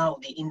allow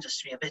the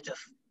industry a bit of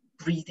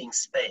breathing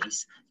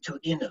space to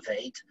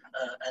innovate,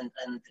 and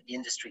the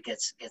industry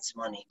gets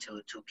money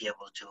to be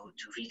able to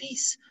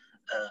release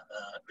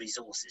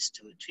resources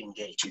to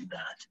engage in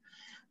that.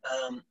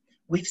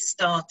 We've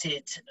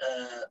started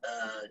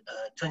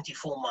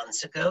 24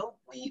 months ago.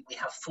 We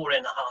have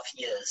 4.5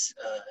 years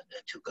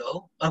to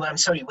go. Oh, I'm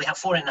sorry, we have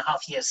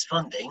 4.5 years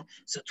funding,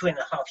 so 2.5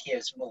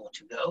 years more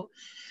to go.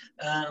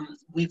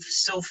 We've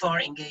so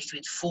far engaged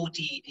with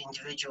 40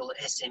 individual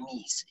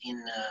SMEs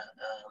in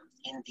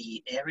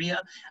the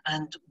area,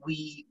 and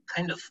we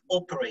kind of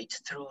operate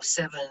through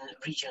 7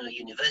 regional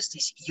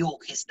universities.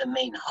 York is the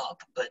main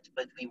hub, but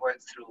we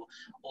work through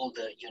all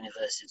the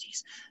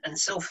universities. And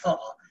so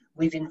far,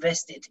 we've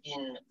invested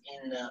in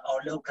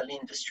our local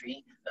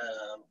industry,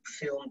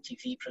 film,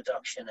 TV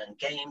production and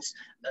games,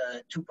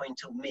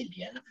 2.2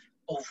 million,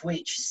 of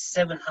which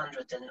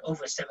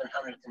over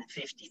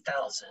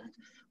 750,000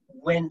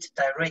 went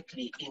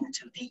directly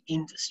into the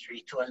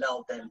industry to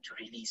allow them to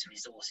release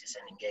resources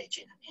and engage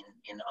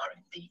in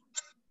R&D.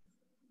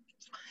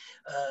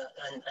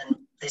 And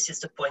this is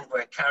the point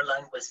where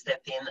Caroline will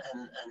step in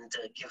and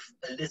give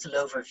a little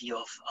overview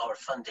of our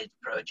funded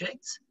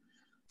projects.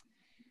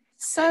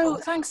 So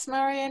thanks,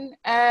 Marion.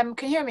 Can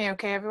you hear me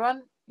okay,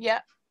 everyone?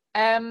 Yeah.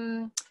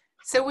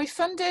 So we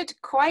funded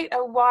quite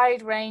a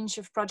wide range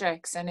of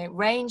projects, and it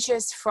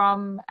ranges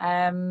from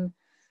AR,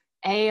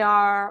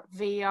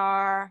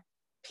 VR,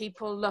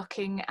 people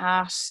looking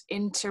at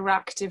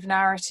interactive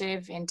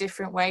narrative in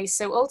different ways.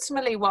 So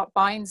ultimately what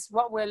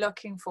we're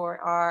looking for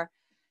are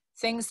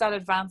things that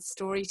advance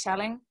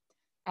storytelling.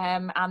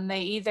 and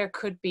they either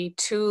could be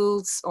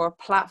tools or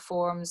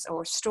platforms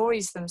or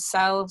stories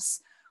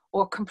themselves,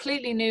 or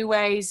completely new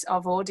ways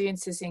of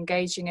audiences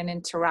engaging and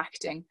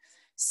interacting.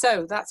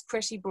 So that's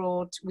pretty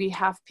broad. We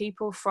have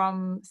people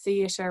from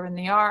theatre and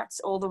the arts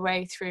all the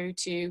way through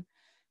to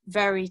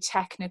very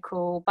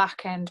technical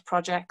back-end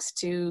projects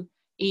to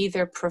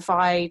either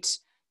provide,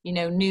 you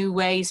know, new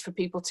ways for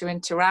people to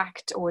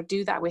interact or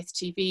do that with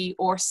TV,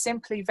 or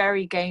simply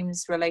very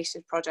games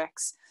related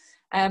projects.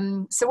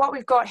 So what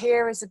we've got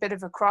here is a bit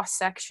of a cross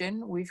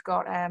section. We've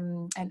got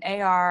an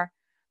AR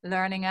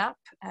learning app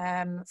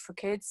for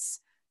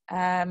kids,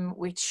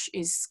 which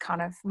is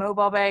kind of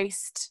mobile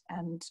based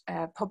and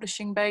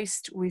publishing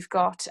based. We've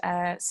got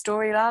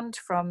Storyland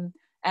from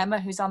Emma,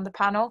 who's on the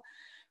panel,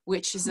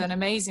 which is an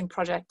amazing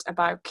project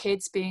about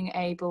kids being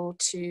able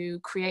to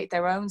create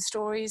their own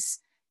stories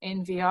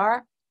in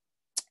VR,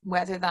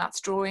 whether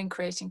that's drawing,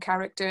 creating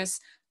characters,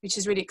 which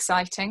is really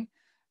exciting.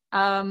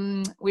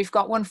 We've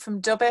got one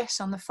from Dubbit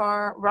on the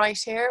far right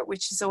here,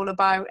 which is all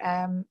about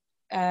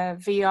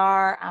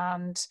VR,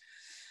 and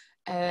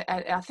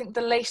I think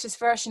the latest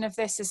version of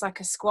this is like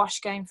a squash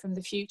game from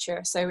the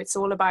future. So it's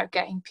all about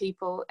getting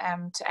people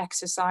to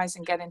exercise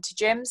and get into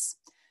gyms.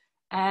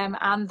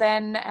 And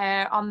then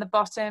on the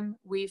bottom,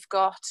 we've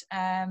got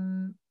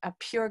a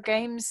pure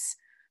games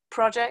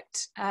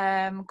project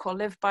called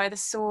Live by the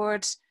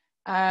Sword,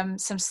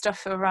 some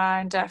stuff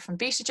around from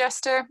Beta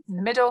Jester in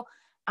the middle,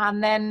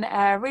 and then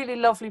a really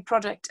lovely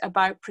project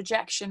about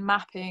projection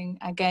mapping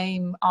a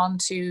game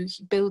onto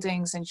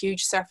buildings and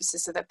huge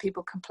surfaces so that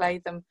people can play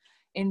them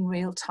in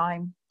real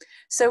time.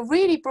 So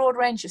really broad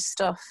range of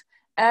stuff.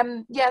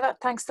 Yeah,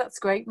 thanks, that's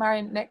great.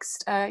 Marion,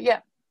 next. Yeah.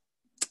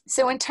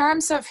 So in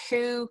terms of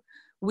who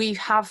we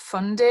have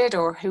funded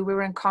or who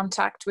we're in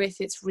contact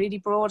with, it's really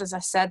broad. As I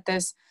said,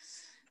 there's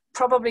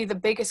probably the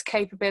biggest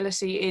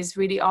capability is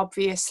really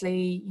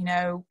obviously, you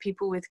know,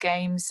 people with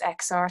games,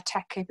 XR,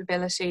 tech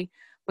capability,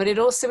 but it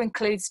also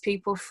includes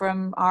people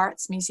from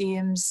arts,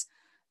 museums,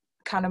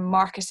 kind of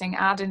marketing,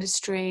 ad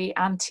industry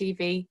and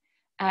TV.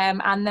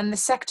 And then the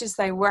sectors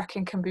they work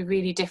in can be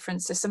really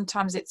different. So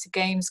sometimes it's a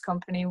games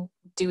company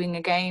doing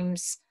a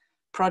games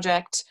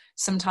project.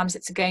 Sometimes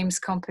it's a games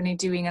company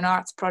doing an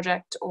arts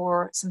project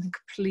or something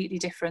completely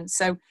different.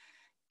 So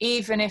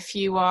even if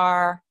you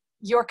are,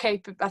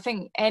 I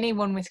think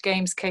anyone with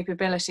games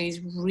capability is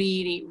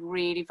really,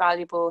 really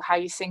valuable. How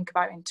you think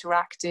about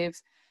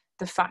interactive,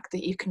 the fact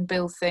that you can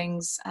build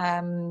things,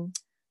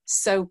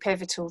 so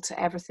pivotal to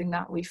everything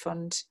that we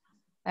fund.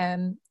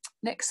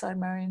 Next slide,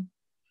 Marion.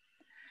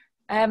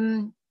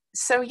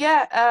 So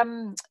yeah,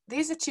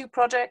 these are two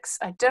projects.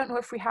 I don't know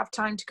if we have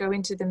time to go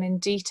into them in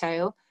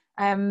detail,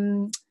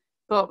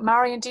 but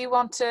Marion, do you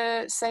want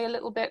to say a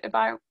little bit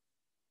about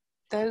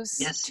those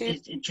two?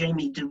 Yes,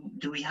 Jamie,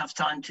 do we have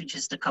time to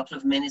just a couple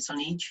of minutes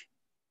on each?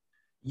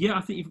 Yeah,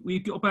 I think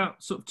we've got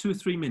about sort of 2 or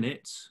 3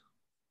 minutes.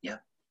 Yeah.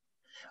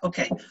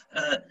 Okay,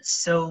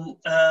 so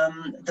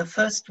the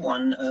first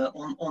one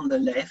on the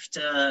left,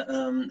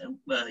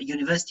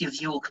 University of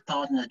York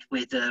partnered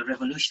with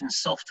Revolution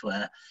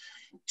Software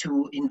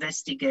to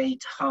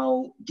investigate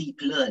how deep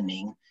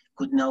learning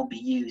could now be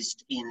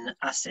used in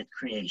asset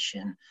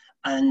creation.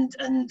 And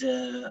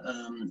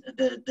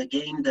the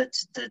game that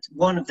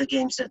one of the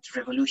games that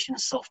Revolution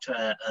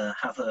Software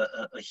have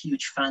a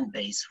huge fan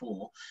base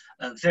for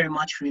very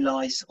much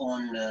relies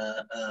on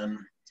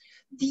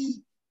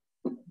the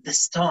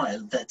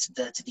style that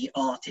the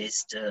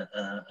artist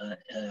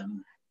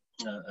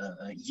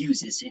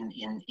uses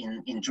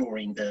in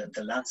drawing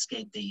the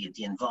landscape,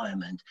 the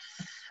environment.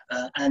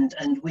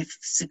 And we've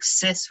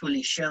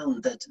successfully shown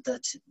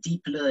that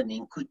deep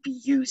learning could be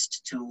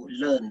used to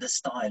learn the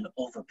style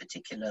of a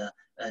particular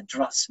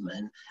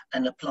draftsman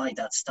and apply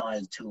that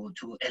style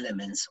to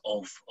elements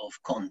of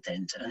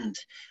content. And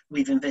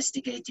we've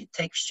investigated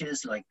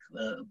textures like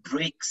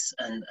bricks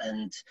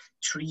and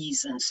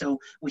trees. And so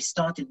we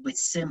started with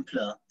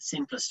simpler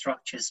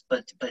structures,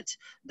 but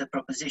the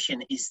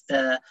proposition is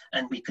there,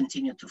 and we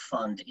continue to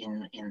fund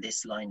in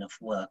this line of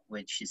work,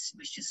 which is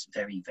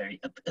very, very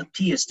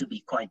appears to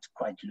be quite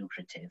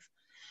lucrative.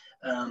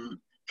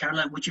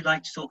 Caroline, would you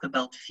like to talk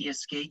about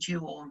Fierce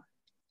Keiju or?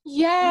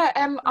 Yeah,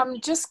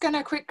 I'm just going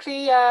to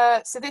quickly,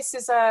 so this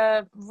is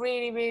a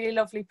really, really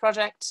lovely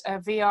project, a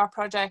VR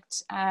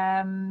project,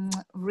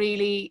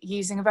 really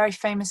using a very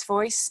famous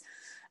voice,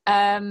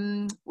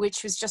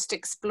 which was just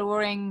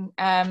exploring,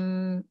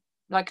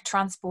 like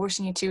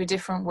transporting you to a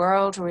different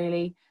world,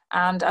 really.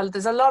 And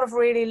there's a lot of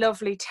really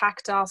lovely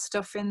tactile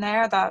stuff in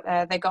there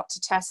that they got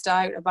to test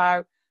out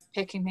about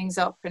picking things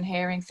up and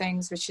hearing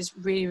things, which is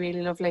really,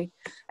 really lovely.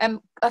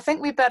 I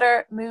think we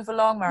better move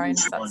along, Marion,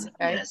 if that's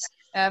okay. Yes.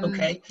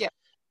 Okay. Yeah.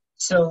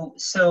 So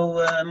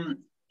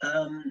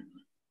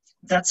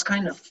that's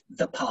kind of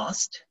the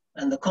past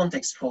and the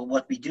context for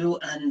what we do.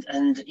 And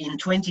in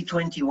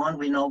 2021,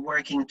 we're now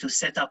working to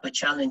set up a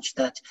challenge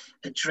that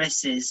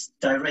addresses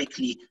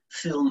directly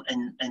film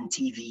and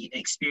TV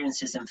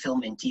experiences and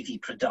film and TV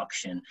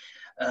production.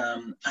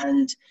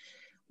 And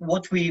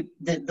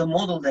the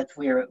model that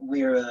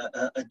we're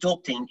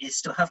adopting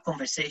is to have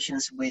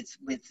conversations with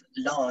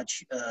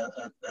large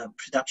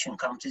production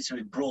companies,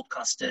 with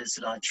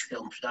broadcasters, large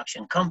film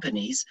production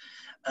companies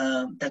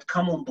that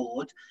come on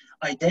board,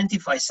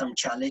 identify some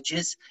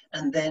challenges,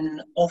 and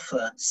then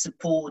offer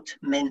support,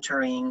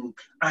 mentoring,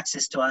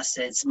 access to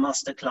assets,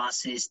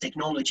 masterclasses,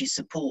 technology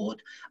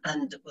support.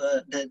 And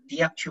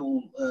the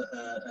actual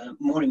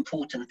more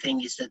important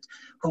thing is that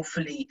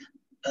hopefully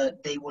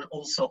they will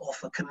also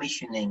offer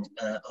commissioning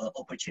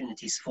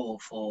opportunities for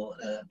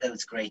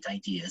those great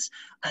ideas.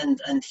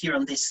 And here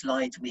on this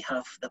slide, we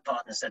have the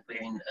partners that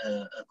we're in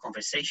a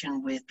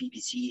conversation with: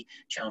 BBC,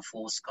 Channel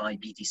 4, Sky,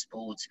 BT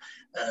Sports,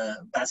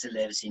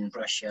 Basilevs in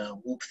Russia,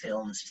 Whoop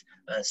Films,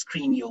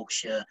 Screen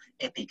Yorkshire,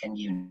 Epic, and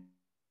Union.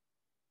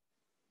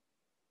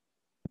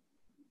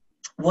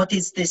 What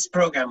is this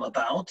program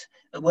about?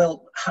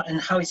 Well,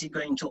 and how is it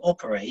going to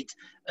operate?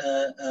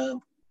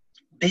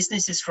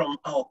 Businesses from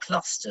our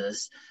cluster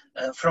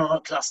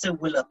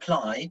will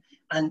apply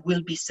and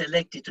will be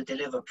selected to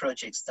deliver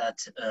projects that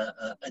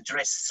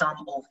address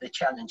some of the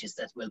challenges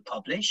that we'll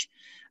publish.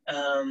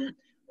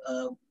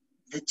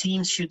 The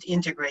teams should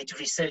integrate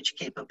research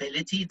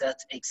capability that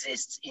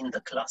exists in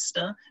the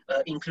cluster,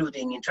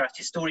 including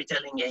interactive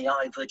storytelling,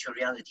 AI, virtual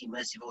reality,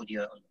 immersive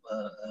audio,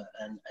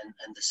 and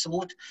the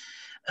sort.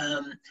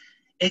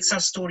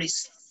 XR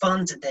Stories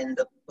fund then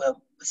the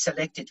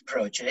selected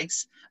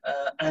projects,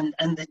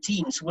 and the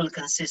teams will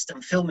consist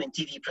of film and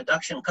TV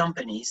production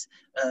companies,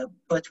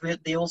 but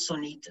they also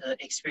need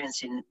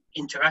experience in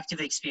interactive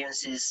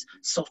experiences,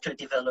 software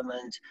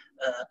development,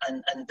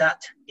 and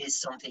that is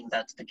something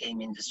that the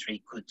game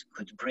industry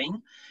could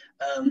bring.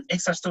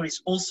 XR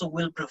Stories also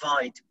will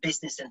provide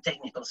business and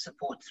technical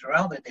support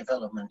throughout the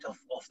development of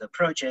the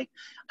project,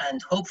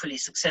 and hopefully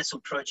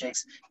successful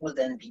projects will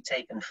then be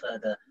taken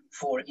further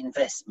for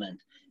investment.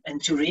 And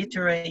to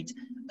reiterate,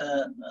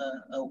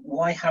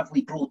 why have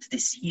we brought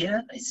this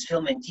here? It's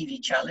Film and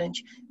TV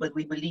Challenge, but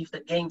we believe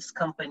the games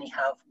company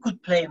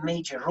could play a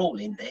major role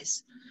in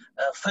this.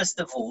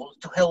 First of all,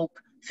 to help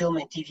film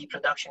and TV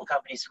production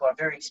companies who are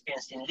very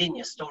experienced in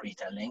linear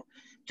storytelling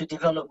to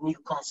develop new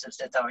concepts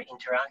that are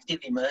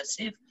interactive,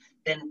 immersive,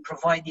 then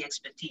provide the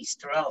expertise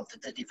throughout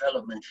the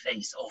development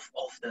phase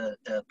of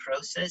the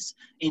process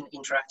in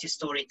interactive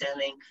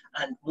storytelling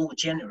and more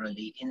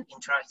generally in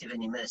interactive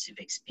and immersive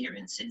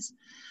experiences.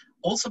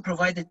 Also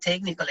provide the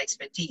technical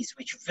expertise,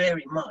 which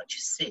very much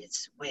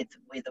sits with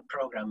the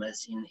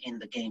programmers in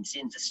the games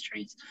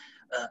industries.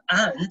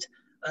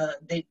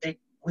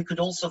 We could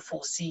also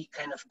foresee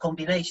kind of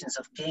combinations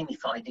of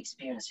gamified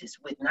experiences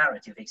with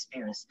narrative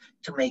experience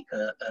to make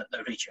a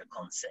richer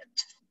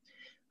concept.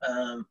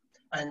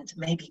 And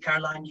maybe,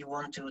 Caroline, you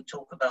want to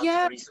talk about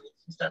the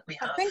resources that we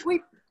have?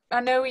 I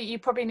know you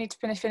probably need to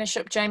finish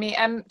up, Jamie.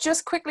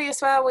 Just quickly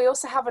as well, we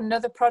also have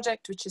another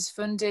project which is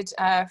funded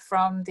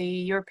from the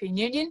European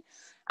Union,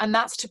 and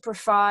that's to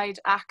provide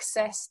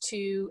access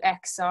to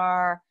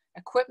XR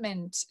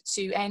equipment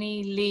to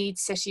any lead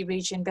city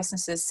region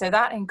businesses. So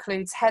that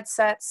includes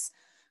headsets,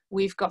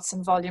 we've got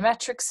some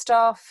volumetric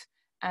stuff,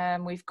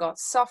 we've got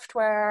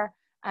software.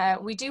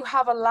 We do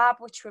have a lab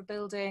which we're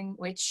building,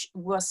 which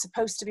was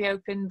supposed to be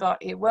open, but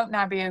it won't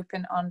now be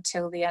open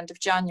until the end of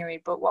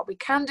January. But what we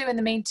can do in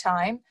the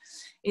meantime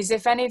is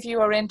if any of you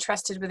are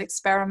interested with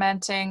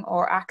experimenting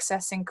or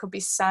accessing, could be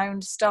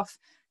sound stuff,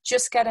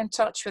 just get in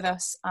touch with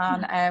us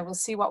and we'll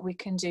see what we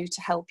can do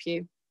to help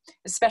you,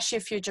 especially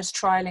if you're just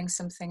trialing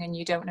something and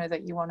you don't know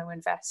that you want to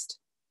invest.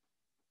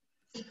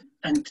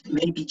 And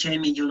maybe,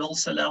 Jamie, you'll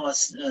also allow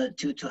us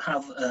to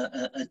have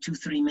a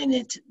 2-3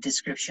 minute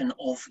description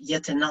of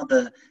yet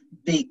another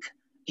big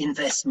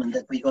investment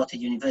that we got at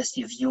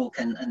University of York,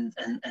 and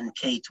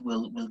Kate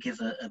will give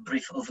a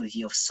brief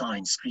overview of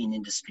SIGN, Screen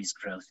Industries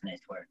Growth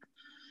Network.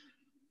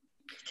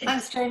 Kate.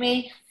 Thanks,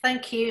 Jamie.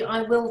 Thank you.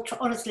 I will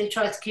honestly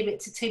try to keep it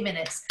to 2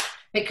 minutes,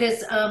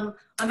 because I'm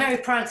very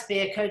proud to be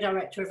a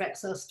co-director of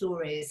XR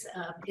Stories.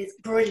 It's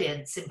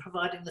brilliant in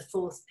providing the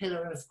fourth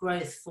pillar of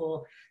growth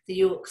for the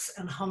Yorks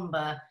and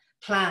Humber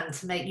plan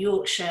to make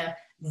Yorkshire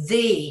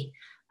the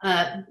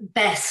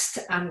best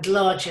and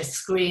largest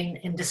screen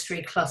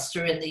industry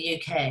cluster in the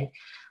UK.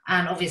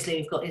 And obviously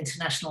we've got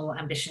international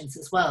ambitions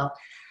as well.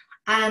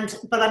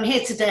 But I'm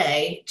here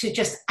today to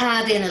just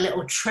add in a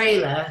little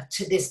trailer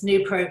to this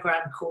new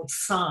program called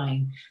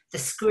SIGN, the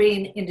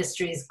Screen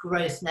Industries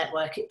Growth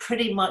Network. It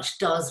pretty much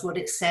does what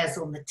it says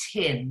on the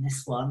tin,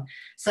 this one.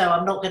 So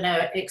I'm not going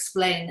to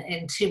explain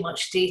in too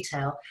much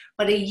detail,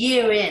 but a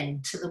year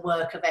into the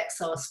work of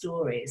XR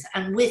Stories,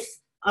 and with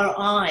our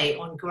eye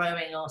on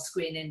growing our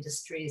screen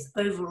industries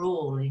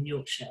overall in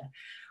Yorkshire,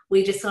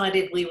 we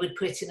decided we would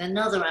put in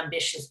another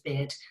ambitious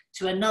bid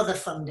to another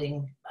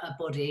funding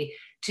body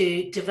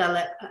to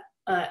develop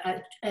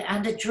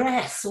and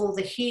address all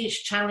the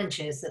huge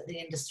challenges that the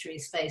industry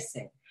is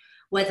facing,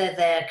 whether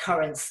they're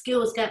current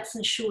skills gaps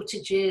and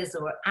shortages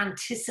or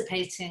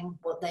anticipating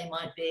what they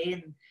might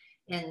be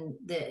in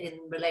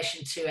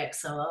relation to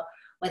XR,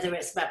 whether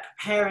it's about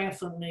preparing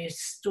for new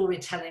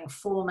storytelling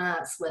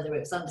formats, whether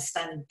it's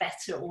understanding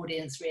better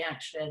audience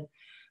reaction,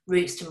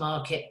 routes to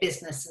market,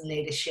 business and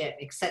leadership,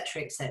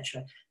 etc.,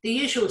 etc. The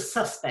usual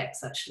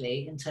suspects,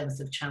 actually, in terms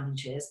of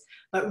challenges,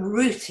 but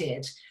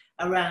rooted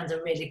around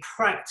a really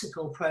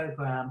practical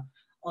program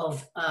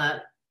of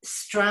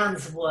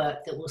strands of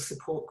work that will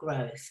support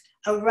growth.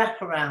 A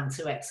wraparound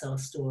to XR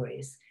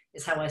Stories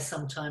is how I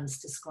sometimes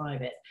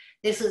describe it.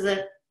 This was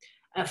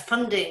a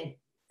funding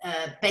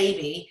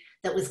baby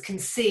that was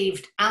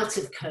conceived out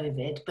of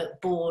COVID, but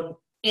born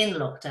in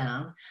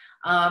lockdown.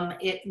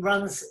 It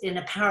runs in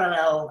a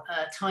parallel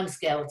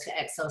timescale to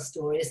XR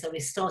Stories. So we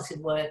started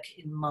work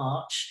in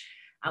March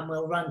and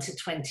will run to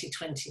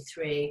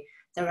 2023.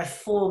 There are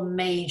 4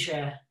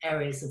 major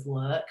areas of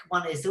work.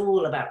 One is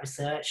all about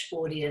research,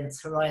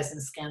 audience, horizon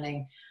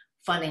scanning,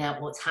 finding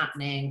out what's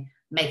happening,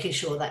 making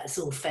sure that it's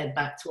all fed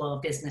back to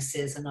our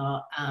businesses and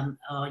our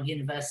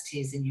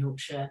universities in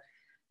Yorkshire.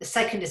 The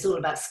second is all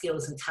about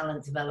skills and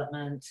talent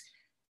development.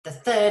 The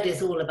third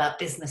is all about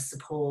business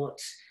support,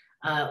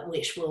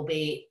 which will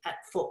be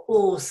for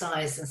all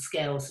sizes and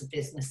scales of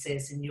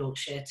businesses in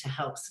Yorkshire to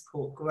help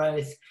support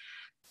growth.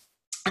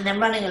 And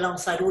then running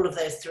alongside all of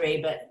those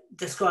 3, but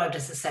described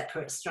as a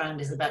separate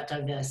strand, is about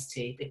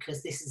diversity,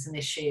 because this is an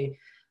issue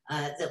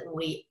that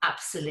we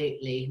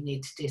absolutely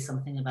need to do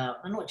something about.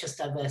 And not just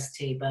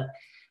diversity, but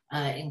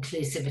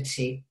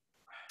inclusivity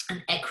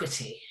and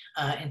equity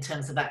in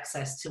terms of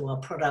access to our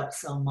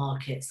products, our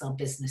markets, our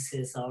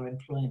businesses, our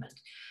employment.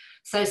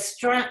 So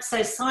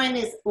Sign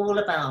is all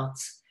about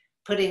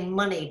putting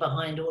money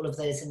behind all of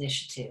those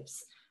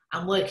initiatives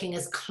and working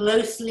as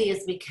closely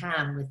as we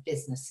can with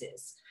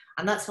businesses.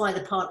 And that's why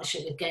the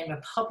partnership with Game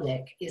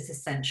Republic is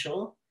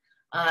essential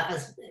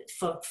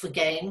for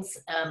games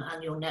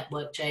and your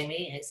network,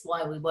 Jamie. It's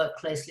why we work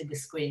closely with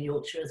Screen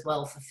Yorkshire as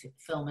well for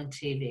film and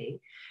TV.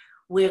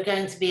 We're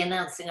going to be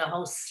announcing a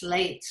whole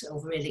slate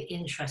of really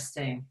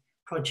interesting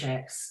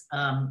projects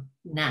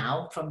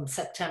now from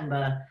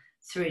September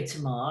through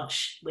to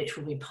March, which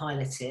will be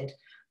piloted.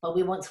 But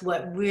we want to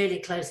work really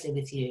closely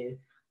with you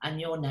and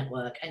your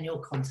network and your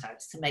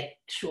contacts to make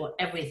sure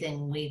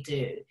everything we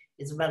do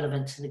is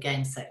relevant to the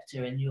game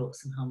sector in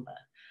Yorks and Humber.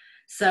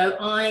 So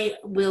I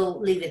will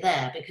leave it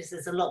there because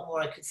there's a lot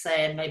more I could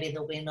say, and maybe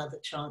there'll be another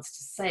chance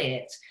to say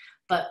it.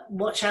 But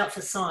watch out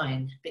for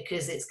Sign,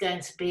 because it's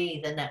going to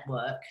be the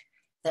network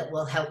that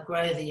will help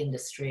grow the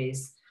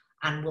industries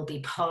and will be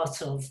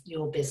part of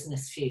your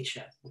business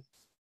future.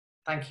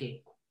 Thank you.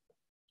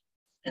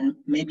 And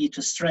maybe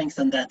to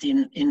strengthen that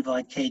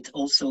invite, Kate,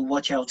 also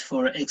watch out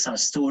for XR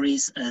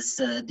Stories, as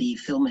the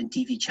Film and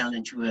TV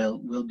Challenge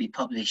will be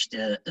published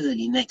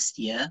early next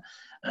year,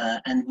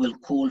 and will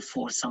call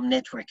for some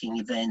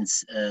networking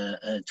events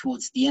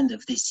towards the end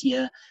of this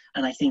year.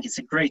 And I think it's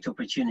a great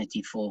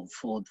opportunity for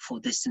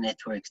this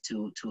network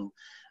to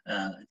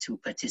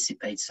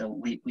participate. So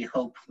we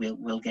hope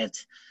we'll get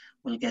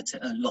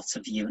lots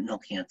of you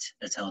knocking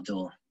at our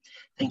door.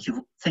 Thank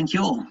you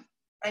all.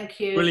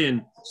 Thank you.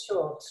 Brilliant.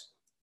 Short.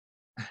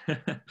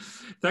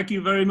 Thank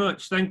you very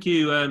much. Thank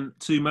you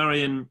to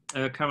Marion,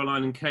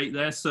 Caroline and Kate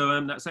there. So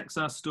that's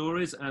XR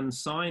Stories and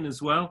Sign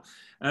as well.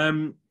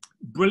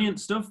 Brilliant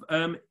stuff.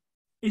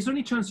 Is there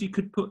any chance you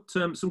could put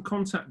some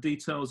contact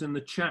details in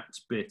the chat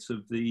bit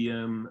of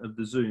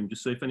the Zoom,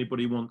 just so if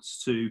anybody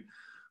wants to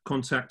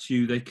contact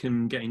you, they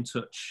can get in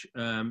touch?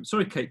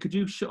 Sorry, Kate, could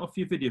you shut off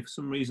your video? For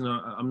some reason,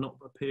 I'm not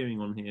appearing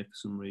on here for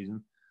some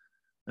reason.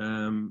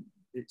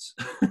 It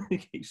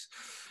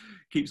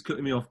keeps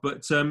cutting me off.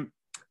 But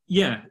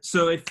yeah,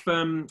 so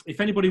if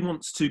anybody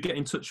wants to get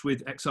in touch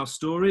with XR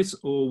Stories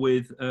or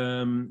with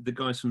the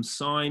guys from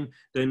Sign,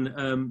 then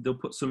they'll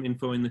put some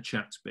info in the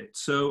chat bit.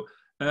 So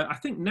I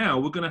think now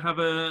we're going to have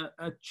a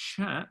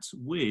chat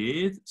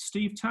with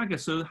Steve Tagger.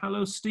 So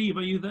hello, Steve,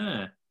 are you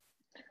there?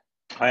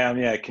 I am,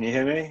 yeah. Can you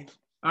hear me?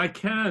 I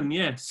can,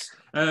 yes.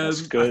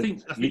 That's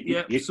good. I think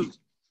yeah.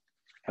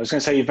 I was going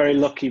to say you're very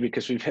lucky,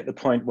 because we've hit the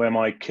point where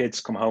my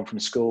kids come home from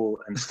school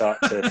and start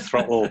to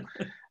throttle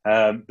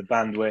the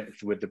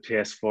bandwidth with the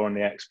PS4 and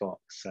the Xbox.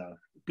 So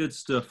good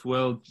stuff.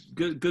 Well,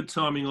 good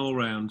timing all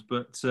round.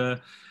 But so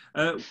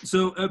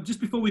just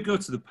before we go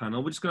to the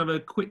panel, we're just going to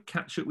have a quick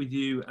catch up with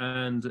you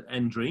and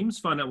nDreams,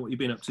 find out what you've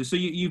been up to. So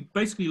you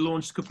basically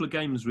launched a couple of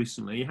games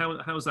recently.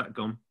 How's that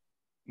gone?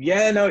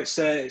 Yeah, no,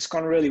 it's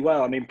gone really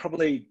well. I mean,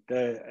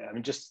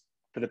 just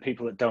for the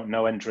people that don't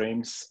know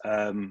nDreams,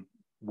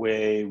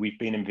 we've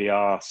been in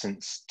VR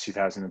since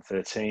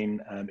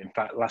 2013. In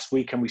fact, last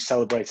weekend we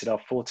celebrated our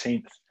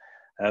 14th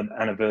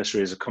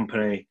anniversary as a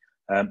company,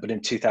 but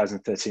in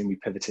 2013 we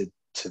pivoted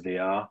to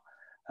VR.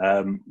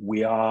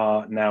 We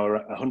are now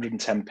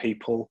 110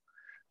 people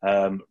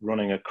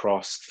running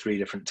across 3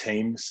 different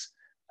teams.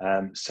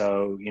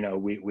 So, you know,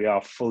 we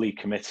are fully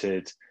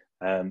committed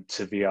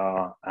to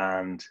VR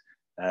and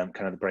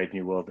kind of the brave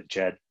new world that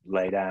Jed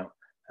laid out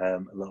a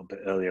little bit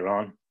earlier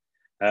on.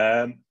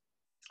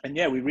 And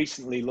yeah, we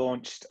recently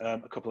launched a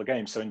couple of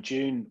games. So in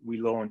June, we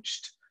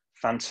launched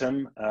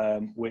Phantom,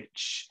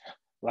 which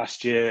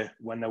last year,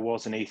 when there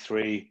was an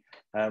E3,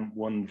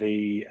 won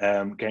the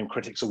Game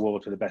Critics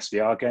Award for the best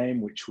VR game,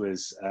 which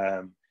was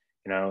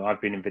You know, I've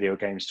been in video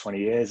games 20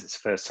 years. It's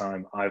the first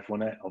time I've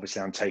won it.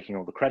 Obviously, I'm taking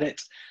all the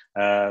credit.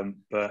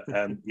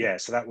 Yeah,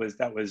 so that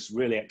was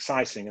really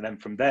exciting. And then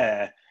from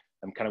there,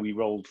 kind of we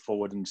rolled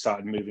forward and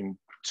started moving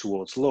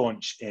towards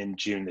launch in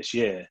June this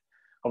year.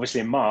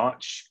 Obviously, in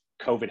March,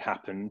 COVID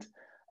happened.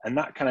 And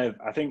that kind of,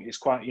 I think it's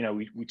quite, you know,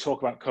 we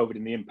talk about COVID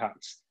and the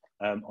impacts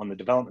on the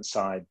development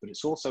side, but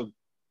it's also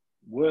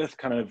worth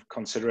kind of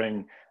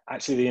considering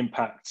actually the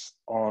impacts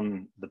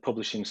on the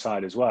publishing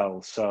side as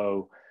well.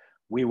 So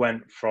we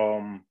went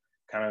from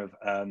kind of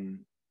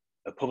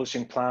a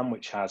publishing plan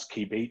which has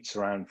key beats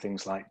around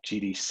things like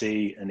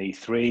GDC and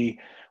E3,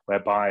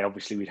 whereby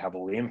obviously we'd have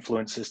all the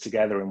influencers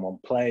together in one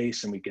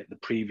place and we get the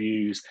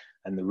previews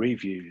and the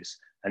reviews.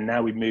 And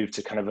now we've moved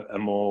to kind of a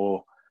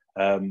more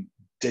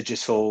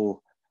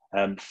digital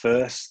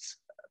first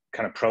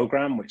kind of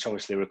program, which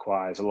obviously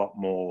requires a lot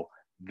more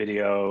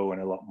video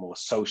and a lot more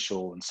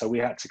social. And so we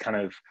had to kind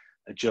of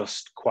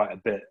adjust quite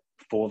a bit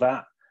for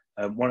that.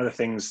 One of the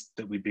things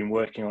that we've been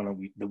working on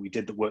and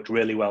that worked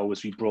really well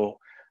was we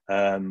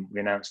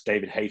announced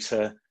David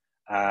Hayter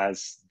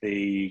as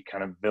the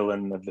kind of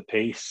villain of the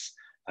piece,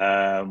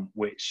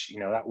 which, you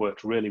know, that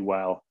worked really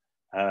well.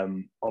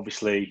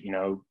 Obviously, you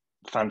know,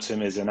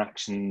 Phantom is an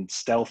action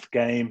stealth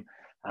game,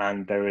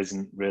 and there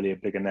isn't really a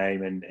bigger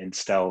name in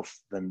stealth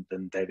than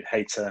David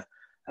Hayter,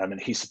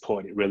 and he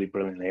supported it really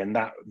brilliantly, and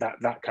that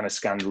kind of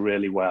scanned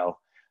really well,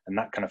 and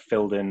that kind of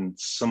filled in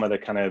some of the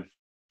kind of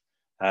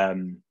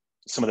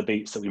some of the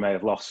beats that we may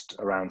have lost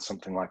around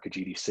something like a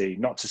GDC.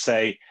 Not to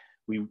say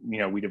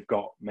we'd have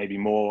got maybe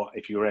more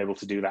if you were able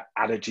to do that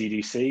at a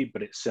GDC,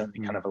 but it certainly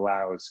kind of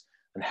allows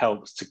and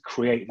helps to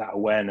create that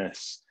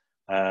awareness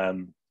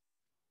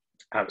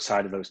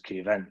outside of those key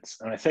events.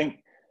 And I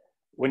think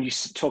when you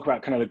talk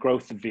about kind of the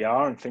growth of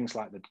VR and things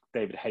like the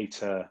David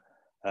Hayter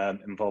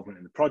involvement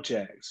in the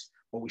projects,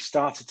 what we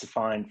started to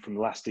find from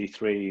the last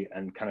E3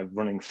 and kind of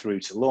running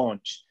through to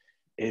launch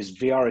is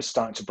VR is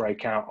starting to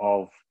break out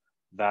of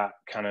that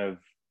kind of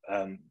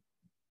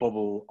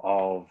bubble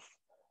of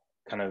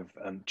kind of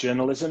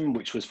journalism,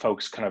 which was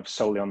focused kind of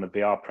solely on the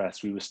VR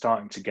press. We were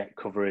starting to get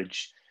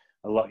coverage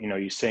a lot, you know,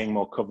 you're seeing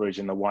more coverage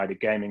in the wider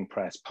gaming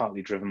press,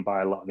 partly driven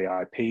by a lot of the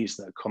IPs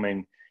that are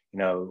coming, you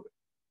know,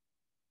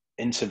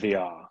 into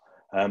VR.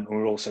 And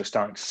we're also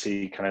starting to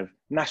see kind of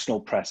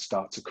national press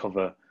start to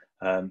cover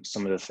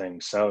some of the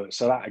things. So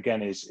that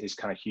again is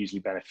kind of hugely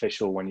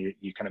beneficial when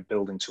you kind of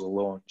build into a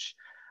launch.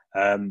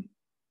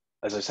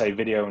 As I say,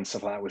 video and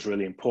stuff like that was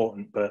really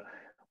important, but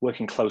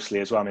working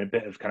closely as well. I mean, a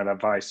bit of kind of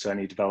advice to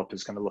any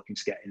developers kind of looking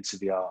to get into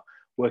VR,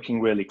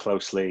 working really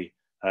closely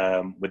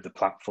with the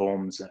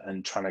platforms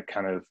and trying to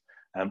kind of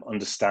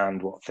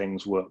understand what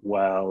things work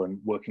well, and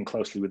working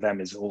closely with them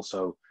is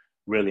also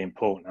really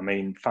important. I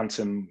mean,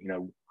 Phantom, you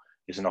know,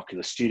 is an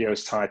Oculus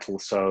Studios title,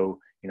 so,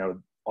 you know,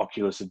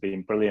 Oculus have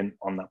been brilliant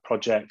on that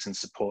project and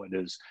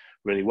supported us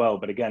really well.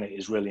 But again, it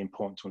is really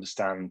important to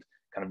understand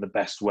kind of the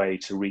best way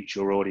to reach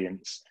your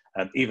audience,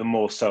 even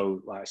more so,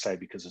 like I say,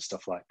 because of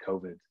stuff like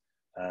COVID.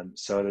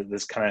 So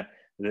there's kind of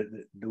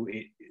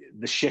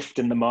the shift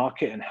in the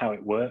market and how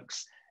it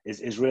works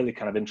is really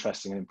kind of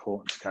interesting and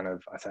important to kind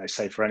of, I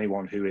say, for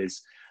anyone who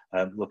is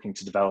looking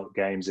to develop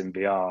games in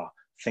VR,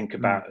 think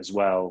about as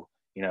well,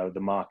 you know, the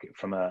market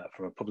from a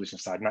publishing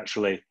side.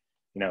 Naturally,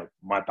 you know,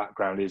 my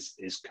background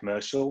is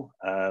commercial.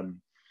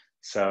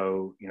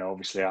 So, you know,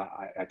 obviously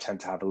I tend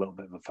to have a little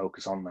bit of a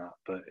focus on that,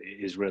 but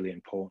it is really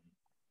important.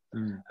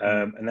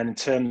 And then in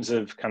terms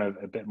of kind of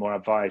a bit more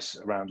advice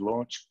around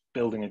launch,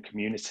 building a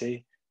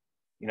community,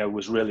 you know,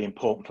 was really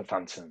important for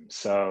Phantom.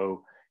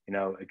 So, you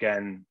know,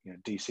 again, you know,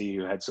 DC,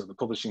 who heads up the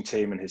publishing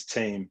team, and his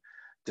team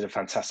did a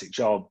fantastic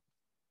job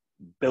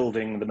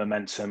building the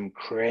momentum,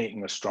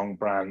 creating a strong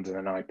brand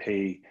and an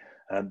IP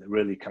that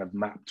really kind of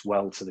mapped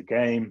well to the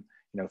game.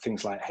 You know,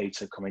 things like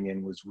Hayter coming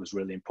in was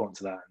really important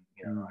to that. And,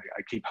 you know,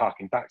 I keep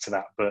harking back to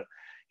that, but,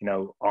 you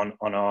know, on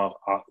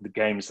the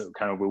games that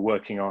kind of we're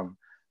working on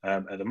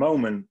at the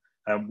moment,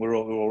 we're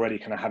already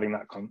kind of having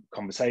that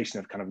conversation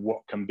of kind of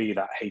what can be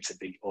that Hayter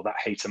beat or that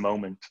Hayter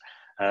moment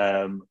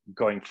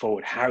going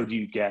forward. How do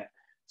you get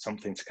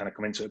something to kind of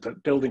come into it?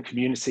 But building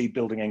community,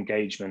 building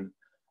engagement,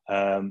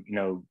 you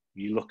know,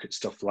 you look at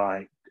stuff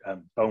like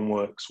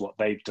Boneworks, what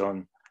they've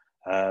done,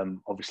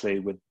 obviously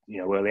with, you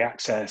know, early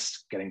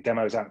access, getting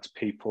demos out to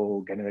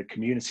people, getting the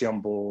community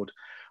on board,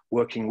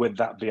 working with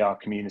that VR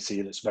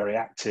community that's very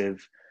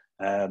active,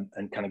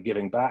 and kind of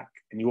giving back.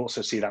 And you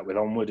also see that with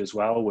Onward as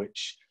well,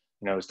 which,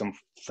 you know, has done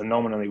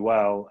phenomenally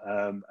well,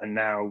 and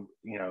now,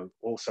 you know,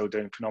 also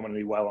doing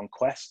phenomenally well on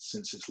Quest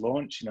since its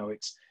launch. You know,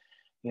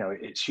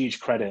 it's huge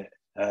credit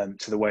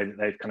to the way that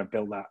they've kind of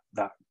built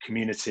that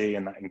community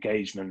and that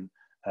engagement,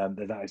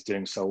 that is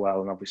doing so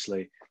well. And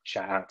obviously,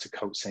 shout out to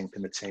CodeSync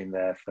and the team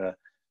there for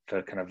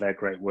kind of their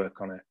great work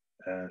on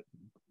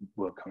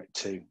it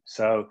too.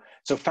 So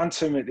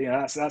Phantom, you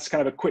know, that's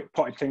kind of a quick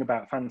potted thing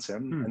about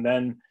Phantom. And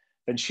then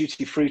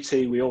Shooty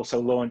Fruity, we also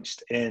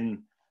launched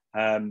in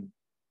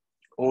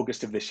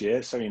August of this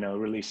year. So, you know,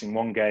 releasing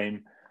one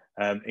game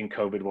in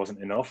COVID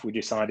wasn't enough. We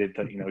decided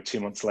that, you know, 2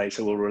 months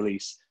later we'll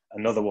release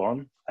another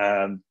one.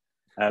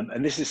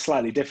 And this is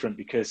slightly different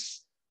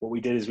because what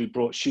we did is we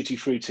brought Shooty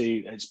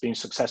Fruity. It's been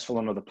successful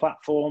on other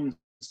platforms.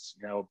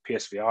 You know,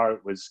 PSVR,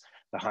 it was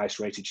the highest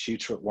rated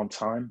shooter at one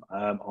time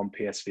on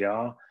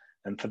PSVR.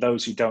 And for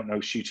those who don't know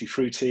Shooty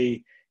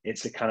Fruity,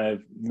 it's a kind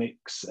of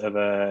mix of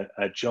a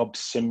job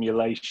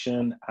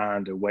simulation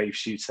and a wave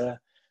shooter.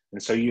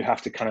 And so you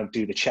have to kind of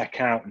do the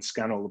checkout and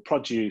scan all the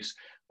produce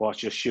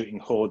whilst you're shooting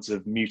hordes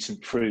of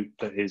mutant fruit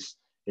that is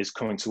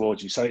coming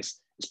towards you. So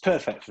it's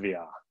perfect for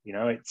VR. You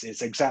know,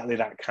 it's exactly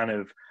that kind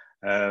of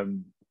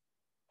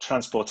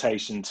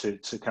transportation to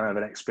kind of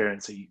an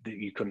experience that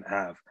you couldn't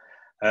have.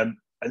 And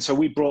so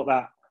we brought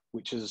that,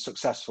 which is a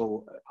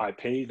successful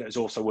IP that has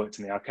also worked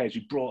in the arcades.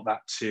 We brought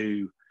that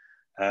to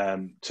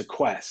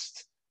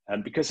Quest,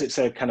 and because it's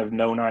a kind of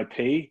known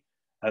IP,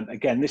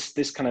 again,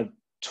 this kind of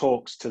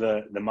talks to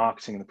the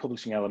marketing and the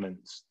publishing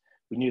elements.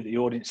 We knew that the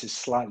audience is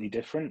slightly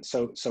different,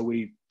 so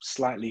we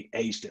slightly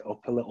aged it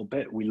up a little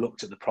bit. We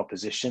looked at the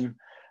proposition,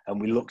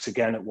 and we looked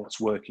again at what's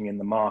working in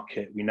the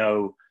market. We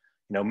know,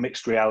 you know,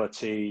 mixed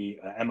reality,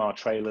 MR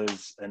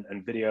trailers,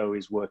 and video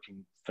is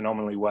working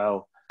phenomenally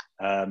well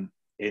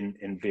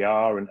in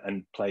VR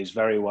and plays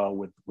very well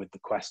with the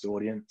Quest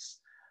audience.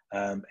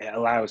 It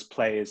allows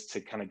players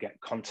to kind of get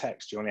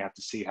context. You only have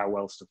to see how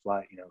well stuff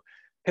like, you know,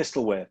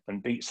 Pistol Whip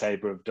and Beat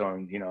Saber have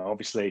done. You know,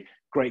 obviously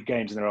great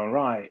games in their own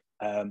right,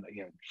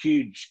 you know,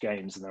 huge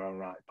games in their own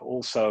right, but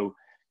also,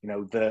 you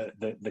know,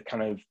 the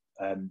kind of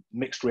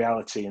mixed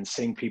reality and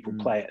seeing people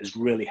play it has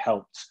really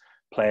helped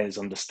players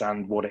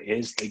understand what it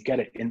is. They get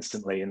it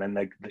instantly, and then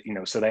they, you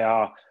know, so they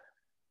are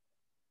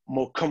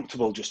more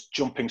comfortable just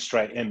jumping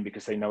straight in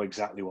because they know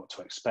exactly what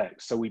to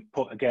expect. So we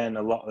put, again,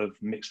 a lot of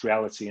mixed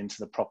reality into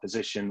the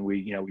proposition.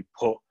 We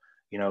put,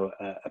 you know,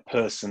 a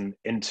person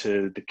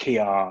into the key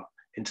art,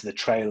 into the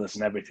trailers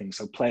and everything,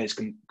 so players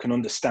can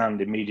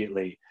understand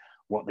immediately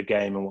what the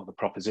game and what the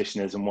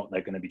proposition is and what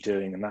they're going to be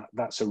doing. And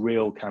that's a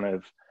real kind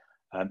of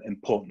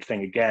important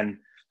thing, again,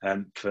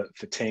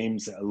 for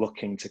teams that are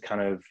looking to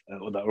kind of,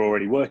 or that are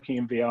already working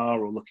in VR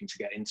or looking to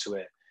get into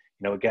it.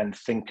 You know, again,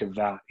 think of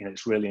that. You know,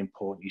 it's really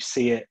important. You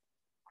see it.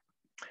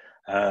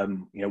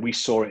 You know, we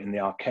saw it in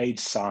the arcade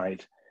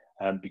side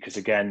because,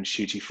 again,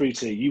 Shooty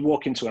Fruity, you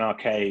walk into an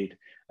arcade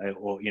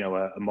or, you know,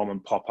 a mom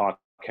and pop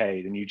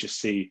arcade, and you just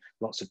see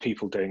lots of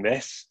people doing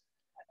this.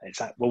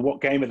 It's like, well,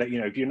 what game are they? You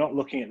know, if you're not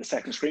looking at the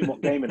second screen,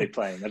 what game are they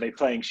playing? Are they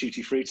playing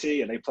Shooty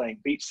Fruity? Are they playing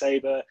Beat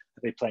Saber?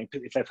 Are they playing?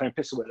 If they're playing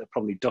Pistol Whip, they're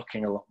probably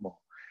ducking a lot more.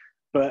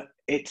 But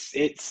it's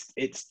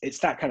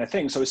that kind of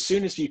thing. So as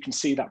soon as you can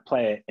see that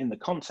player in the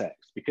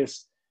context,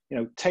 because, you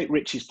know, take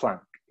Richie's Plank.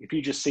 If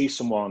you just see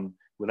someone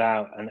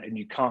without, and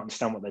you can't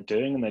understand what they're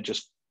doing, and they're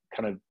just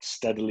kind of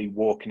steadily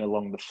walking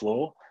along the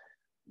floor,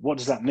 what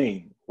does that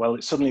mean? Well,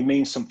 it suddenly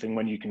means something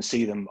when you can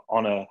see them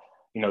on a,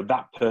 you know,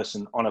 that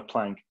person on a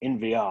plank in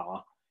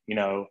VR, you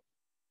know,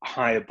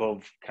 high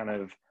above kind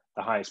of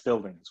the highest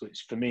buildings,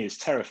 which for me is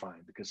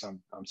terrifying because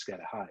I'm scared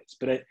of heights.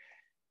 But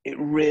it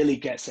really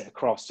gets it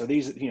across. So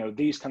these, you know,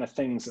 these kind of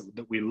things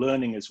that we're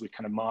learning as we're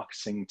kind of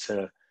marketing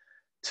to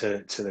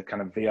the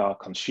kind of VR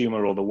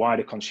consumer or the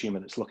wider consumer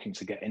that's looking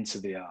to get into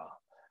VR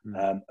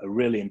are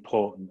really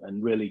important,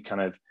 and really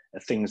kind of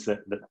things that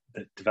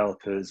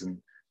developers and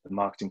the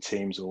marketing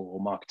teams or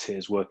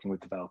marketeers working with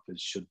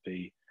developers should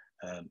be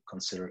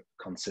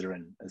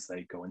considering as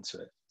they go into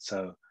it.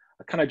 So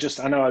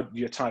I know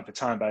you're tight for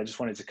time, but I just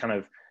wanted to kind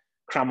of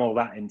cram all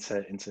that into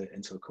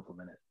a couple of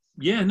minutes.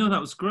 Yeah, no, that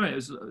was great. It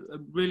was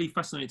really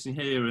fascinating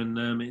to hear,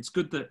 and it's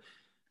good that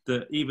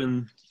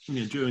even,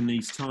 you know, during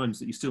these times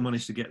that you still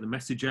manage to get the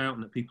message out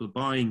and that people are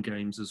buying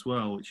games as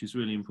well, which is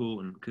really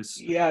important. Because,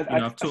 yeah, you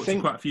know, I've talked to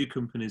quite a few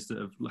companies that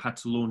have had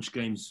to launch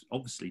games,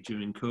 obviously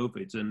during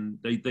COVID, and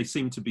they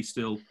seem to be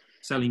still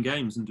selling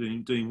games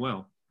and doing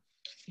well.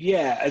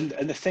 Yeah, and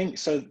the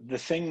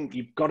thing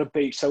you've got to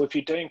be, so if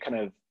you're doing kind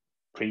of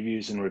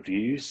previews and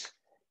reviews,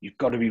 you've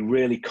got to be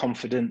really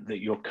confident that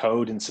your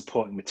code and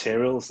supporting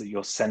materials that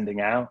you're sending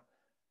out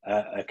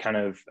are kind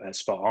of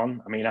spot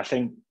on. I mean, I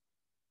think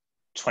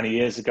 20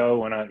 years ago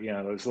when I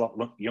was a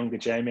lot younger,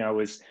 Jamie, I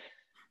was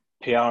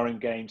PRing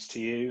games to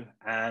you,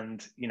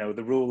 and, you know,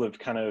 the rule of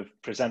kind of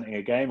presenting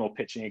a game or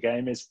pitching a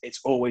game is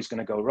it's always going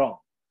to go wrong.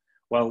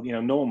 Well, you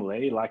know,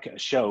 normally, like at a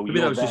show, maybe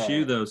that was just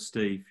you though,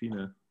 Steve, you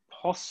know.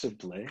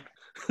 Possibly,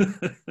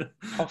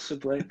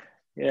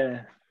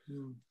 yeah.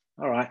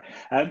 All right.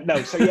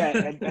 No, so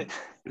yeah,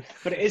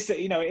 but it is that,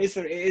 you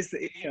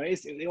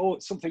know,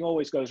 something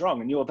always goes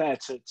wrong, and you're there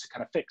to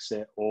kind of fix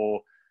it, or,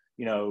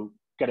 you know,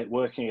 get it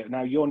working.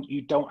 Now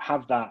you don't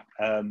have that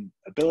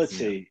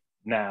ability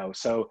now,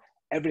 so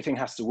everything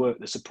has to work.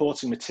 The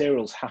supporting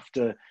materials have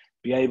to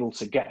be able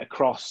to get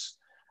across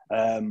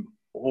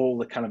all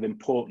the kind of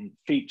important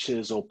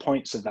features or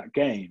points of that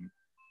game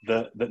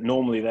that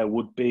normally there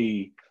would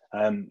be.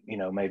 You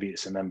know, maybe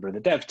it's a member of the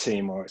dev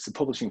team, or it's the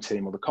publishing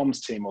team, or the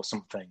comms team, or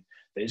something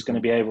that is going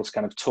to be able to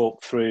kind of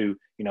talk through,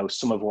 you know,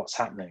 some of what's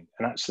happening,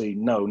 and actually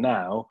know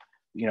now,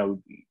 you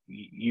know,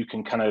 you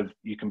can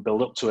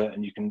build up to it,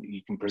 and you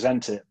can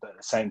present it, but at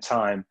the same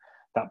time,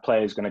 that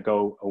player is going to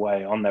go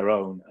away on their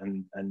own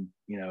and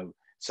you know,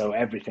 So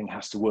everything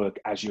has to work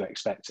as you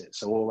expect it.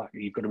 So all that,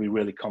 you've got to be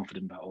really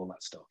confident about all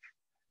that stuff.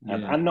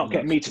 And not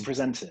get me to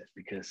present it,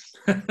 because...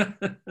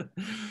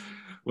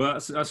 Well,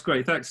 that's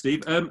great. Thanks,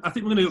 Steve. I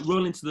think we're going to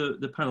roll into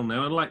the panel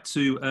now. I'd like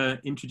to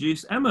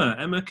introduce Emma.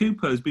 Emma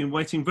Cooper has been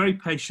waiting very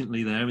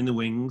patiently there in the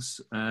wings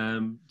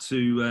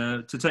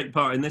to take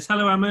part in this.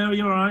 Hello, Emma. Are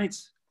you all right?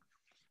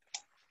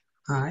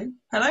 Hi.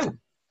 Hello.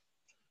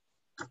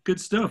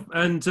 Good stuff.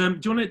 And do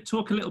you want to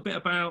talk a little bit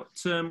about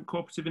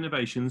Cooperative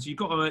Innovations? You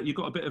got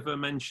a bit of a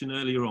mention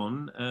earlier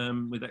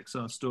on with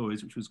XR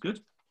Stories, which was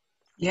good.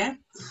 Yeah,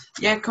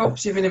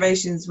 Cooperative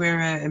Innovations, we're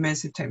an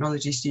immersive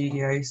technology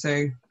studio,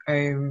 so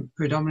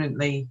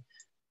predominantly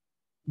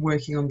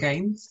working on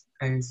games.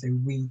 So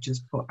we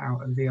just put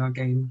out a VR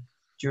game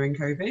during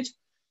COVID,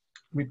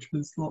 which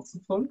was lots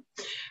of fun.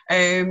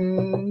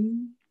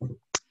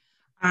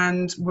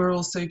 And we're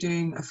also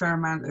doing a fair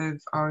amount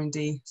of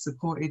R&D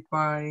supported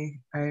by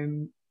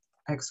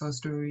XR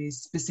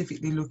Stories,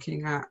 specifically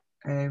looking at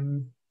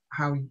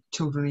how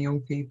children and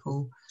young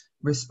people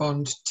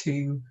respond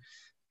to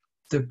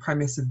the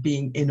premise of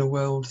being in a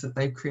world that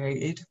they've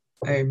created,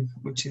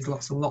 which is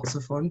lots and lots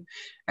of fun.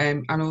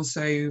 And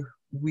also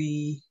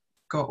we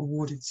got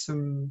awarded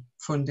some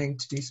funding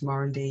to do some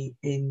R&D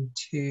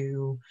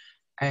into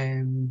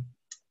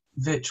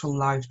virtual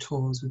live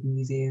tours with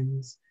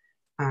museums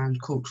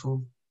and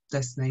cultural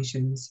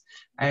destinations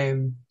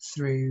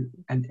through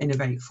an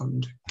Innovate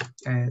Fund,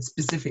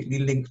 specifically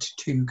linked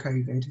to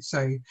COVID.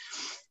 So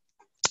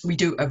we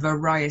do a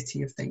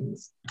variety of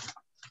things.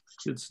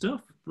 Good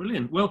stuff.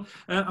 Brilliant. Well,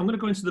 I'm going to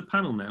go into the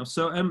panel now.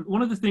 So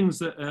one of the things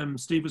that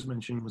Steve was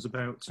mentioning was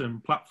about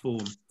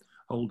platform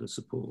holder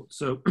support.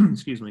 So,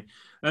 excuse me.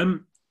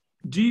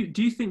 Do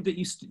you think that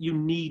you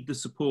need the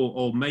support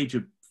or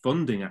major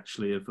funding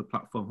actually of a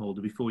platform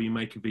holder before you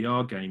make a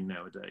VR game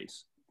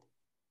nowadays?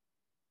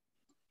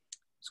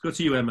 Let's go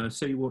to you, Emma.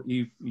 Say what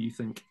you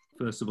think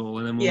first of all,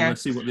 and then we'll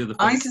see what the other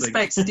folks I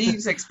suspect think.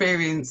 Steve's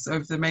experience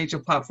of the major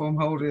platform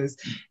holders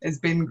has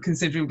been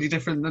considerably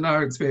different than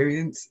our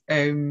experience.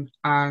 And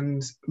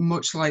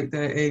much like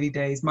the early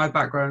days, my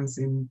background's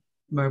in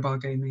mobile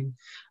gaming,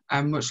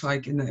 and much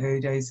like in the early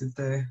days of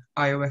the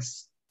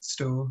iOS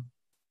store,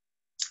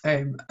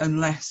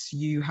 unless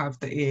you have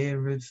the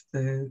ear of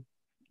the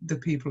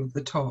people at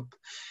the top,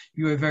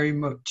 you are very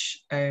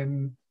much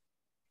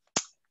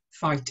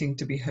fighting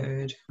to be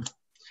heard.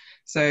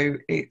 So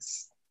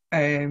it's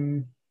a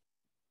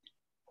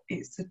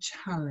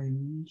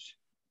challenge.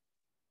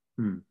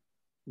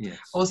 Yes.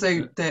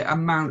 Also, the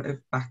amount of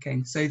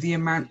backing. So the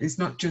amount is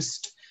not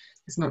just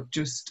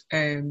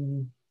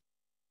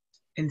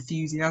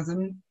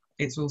enthusiasm.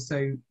 It's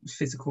also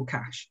physical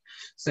cash.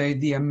 So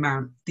the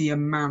amount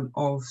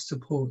of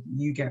support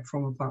you get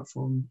from a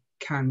platform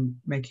can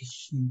make a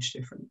huge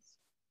difference.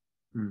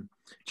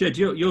 Jed,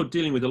 you're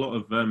dealing with a lot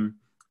of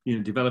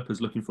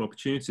developers looking for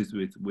opportunities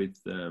with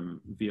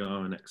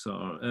VR and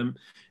XR.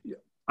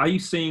 Are you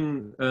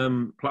seeing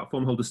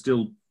platform holders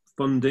still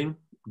funding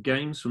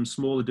games from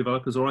smaller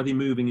developers, or are they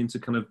moving into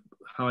kind of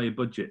higher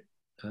budget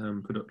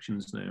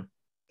productions now?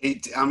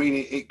 It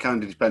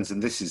kind of depends,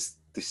 and this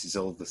is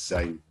all the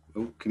same.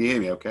 Oh, can you hear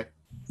me? Okay.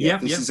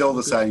 This is all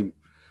the same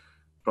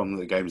problem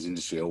that the games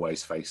industry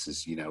always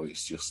faces.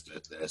 It's just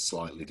a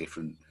slightly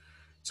different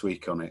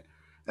tweak on it.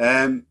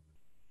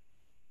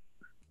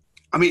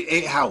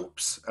 It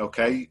helps,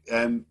 okay?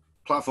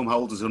 Platform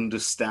holders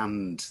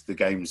understand the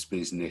games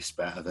business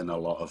better than a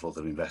lot of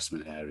other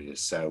investment areas.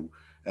 So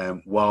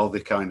while they're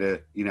kind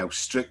of,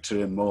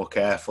 stricter and more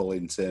careful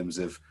in terms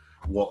of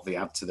what they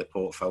add to the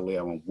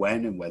portfolio and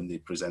when they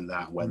present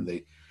that, when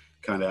they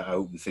kind of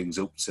open things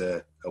up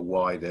to a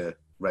wider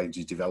range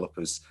of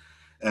developers,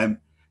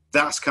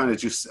 that's kind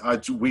of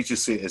we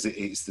just see it as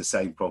it's the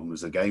same problem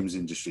as the games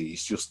industry.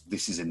 It's just,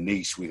 this is a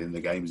niche within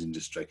the games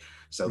industry.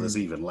 So there's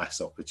even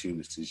less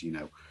opportunities,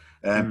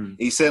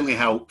 It certainly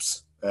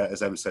helps,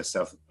 as Emma says, to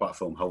have the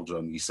platform holder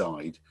on your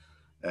side.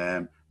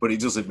 But it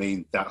doesn't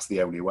mean that's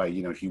the only way.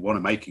 If you want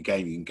to make a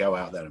game, you can go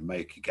out there and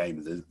make a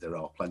game. There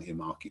are plenty of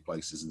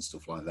marketplaces and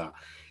stuff like that.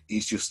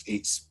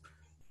 It's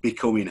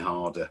becoming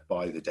harder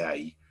by the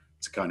day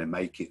to kind of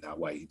make it that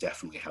way. It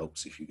definitely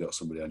helps if you've got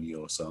somebody on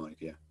your side,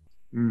 yeah.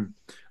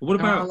 What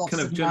about lots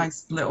kind of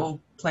nice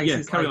little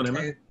places carry like on,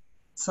 Emma.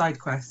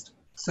 SideQuest.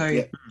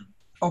 So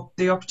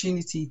the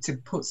opportunity to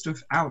put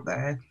stuff out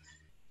there,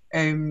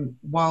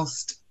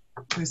 whilst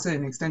to a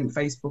certain extent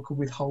Facebook are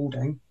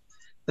withholding,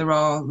 there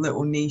are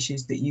little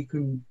niches that you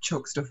can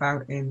chuck stuff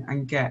out in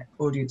and get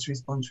audience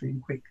response really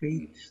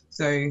quickly.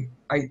 So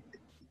I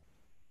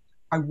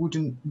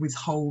wouldn't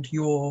withhold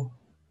your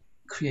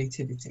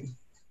creativity.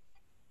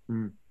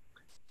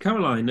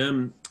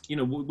 Caroline,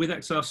 with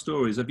XR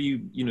Stories, have you're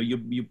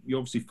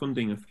obviously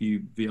funding a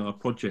few VR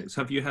projects.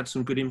 Have you had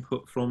some good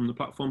input from the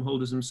platform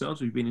holders themselves?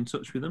 Have you been in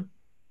touch with them?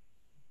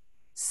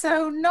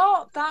 So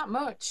not that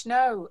much,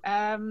 no.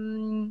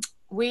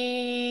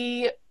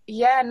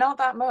 Not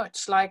that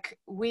much. Like,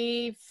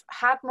 we've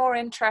had more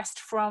interest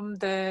from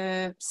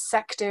the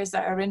sectors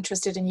that are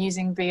interested in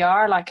using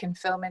VR, like in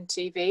film and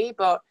TV,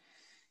 but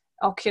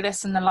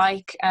Oculus and the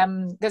like.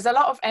 There's a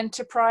lot of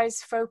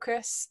enterprise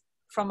focus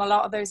from a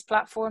lot of those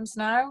platforms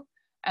now.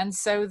 And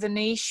so the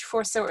niche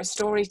for sort of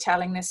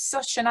storytelling, there's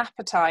such an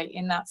appetite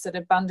in that sort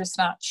of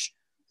Bandersnatch,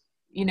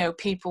 you know,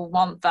 people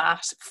want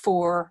that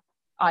for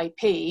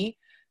IP.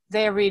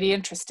 They're really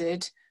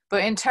interested.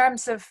 But in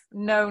terms of,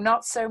 no,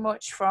 not so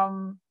much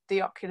from the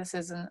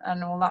Oculuses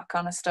and all that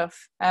kind of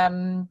stuff.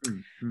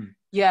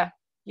 Yeah.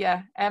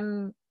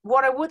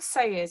 What I would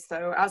say is,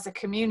 though, as a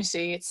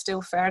community, it's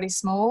still fairly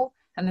small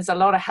and there's a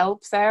lot of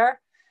help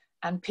there.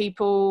 And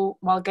people,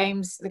 well, the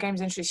games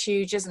industry is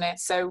huge, isn't it?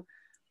 So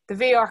the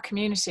VR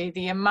community,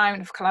 the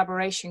amount of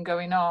collaboration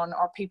going on,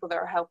 or people that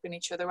are helping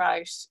each other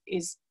out,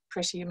 is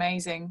pretty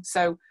amazing.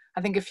 So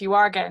I think if you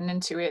are getting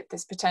into it,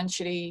 there's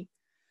potentially,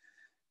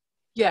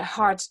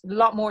 a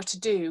lot more to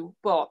do,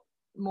 but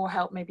more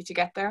help maybe to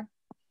get there.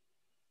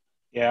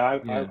 Yeah,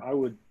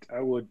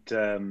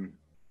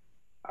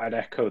 I'd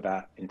echo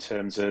that in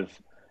terms of,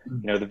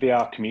 you know, the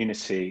VR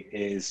community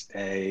is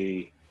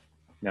I've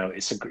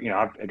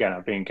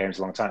been in games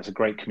a long time. It's a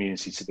great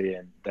community to be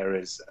in. There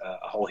is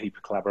a whole heap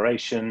of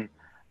collaboration,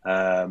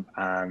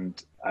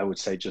 and I would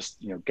say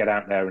just, you know, get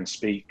out there and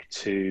speak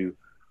to,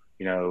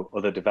 you know,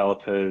 other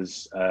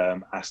developers,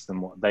 ask them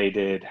what they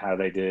did, how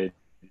they did,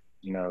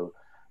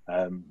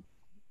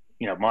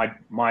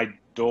 my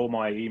door,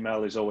 my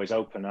email is always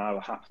open. I will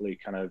happily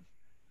kind of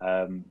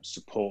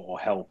support or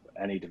help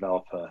any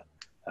developer,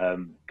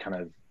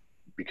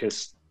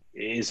 because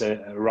it is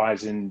a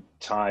rising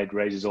tide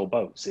raises all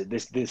boats.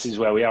 This is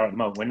where we are at the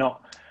moment.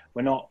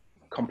 We're not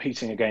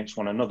competing against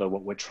one another.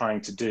 What we're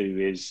trying to do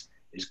is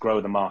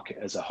grow the market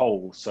as a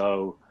whole.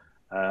 So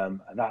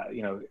that,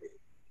 you know,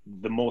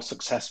 the more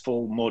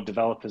successful more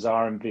developers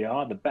are in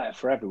VR, the better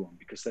for everyone,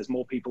 because there's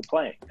more people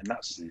playing, and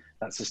that's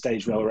the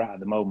stage where we're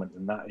at the moment.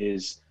 And that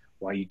is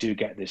why you do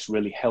get this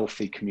really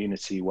healthy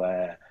community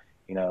where,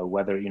 you know,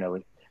 whether, you know,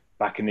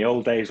 back in the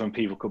old days when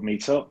people could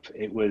meet up,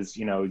 it was,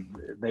 you know,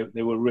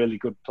 they were really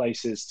good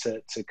places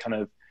to kind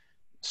of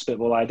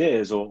spitball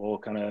ideas or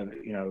kind of,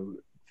 you know,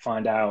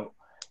 find out,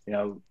 you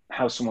know,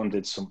 how someone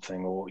did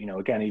something, or, you know,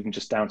 again, even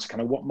just down to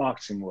kind of what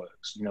marketing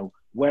works, you know,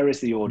 where is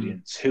the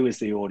audience, who is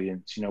the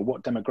audience, you know,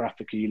 what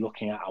demographic are you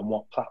looking at on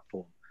what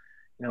platform,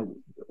 you know,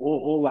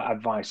 all that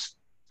advice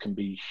can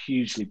be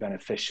hugely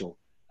beneficial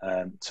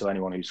to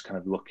anyone who's kind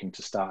of looking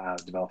to start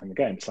out developing the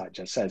game. It's like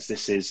Jed says,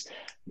 this is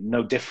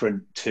no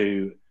different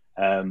to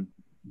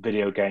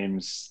video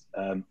games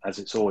as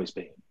it's always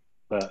been,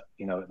 but,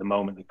 you know, at the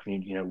moment, the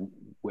community, you know,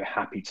 we're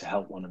happy to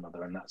help one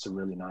another, and that's a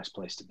really nice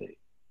place to be.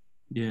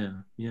 Yeah.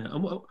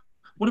 And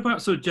what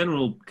about sort of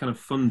general kind of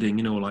funding,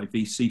 you know, like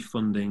VC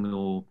funding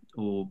or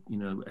you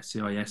know,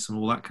 SCIS and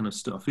all that kind of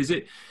stuff? Is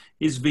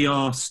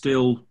VR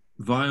still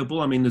viable?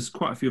 I mean, there's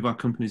quite a few of our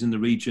companies in the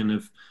region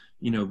have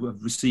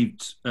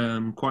received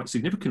quite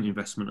significant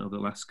investment over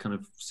the last kind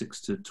of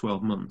 6 to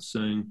 12 months,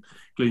 so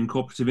including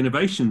Cooperative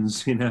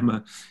Innovations in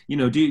Emma. You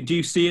know, do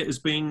you see it as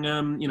being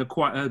you know,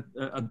 quite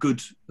a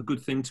good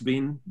thing to be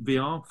in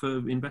VR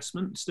for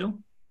investment still?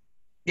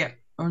 Yeah,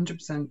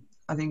 100%.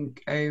 I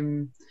think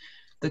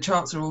the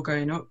charts are all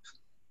going up.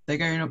 They're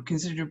going up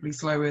considerably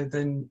slower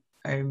than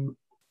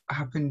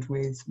happened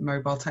with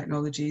mobile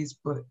technologies,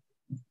 but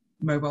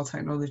mobile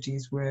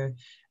technologies were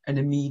an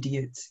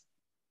immediate,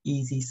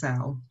 easy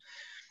sell.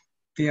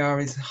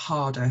 VR is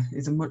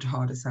a much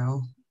harder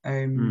sell.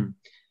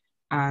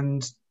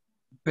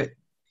 But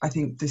I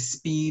think the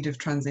speed of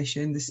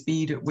transition, the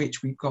speed at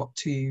which we've got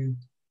to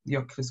the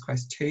Oculus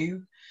Quest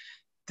 2,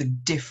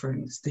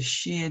 the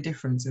sheer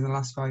difference in the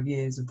last 5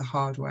 years of the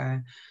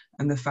hardware,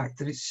 and the fact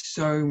that it's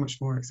so much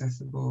more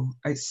accessible.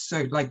 It's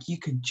so, like,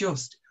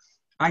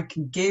 I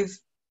can give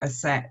a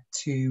set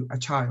to a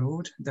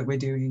child that we're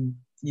doing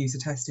user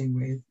testing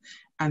with,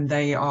 and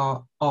they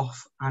are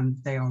off and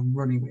they are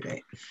running with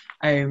it.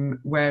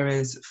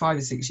 Whereas 5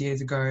 or 6 years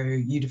ago,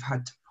 you'd have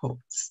had to put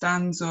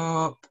stands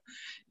up.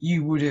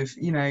 You would have,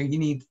 you know, you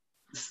need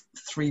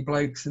 3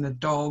 blokes and a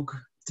dog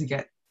to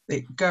get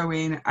it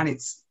going, and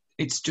it's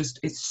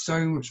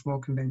so much more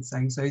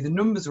convincing. So the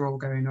numbers are all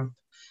going up,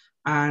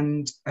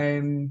 and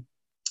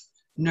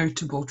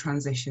notable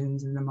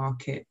transitions in the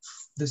market.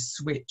 The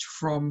switch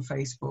from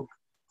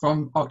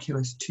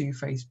Oculus to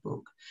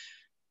Facebook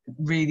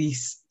really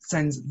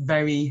sends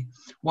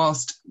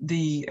whilst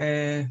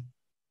the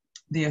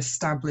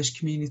established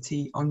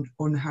community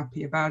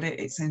unhappy about it,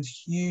 it sends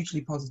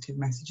hugely positive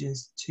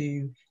messages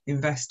to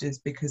investors,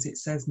 because it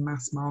says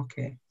mass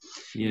market.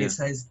 It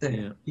says that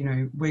you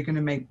know, we're going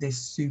to make this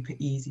super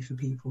easy for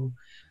people,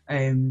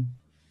 and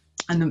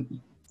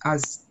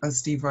as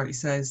Steve rightly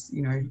says,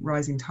 you know,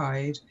 rising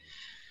tide,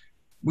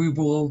 we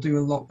will all do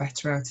a lot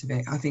better out of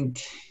it. I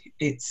think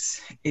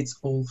it's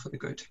all for the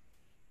good.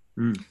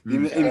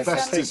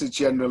 Investors are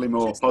generally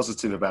more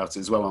positive about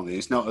it as well, aren't they?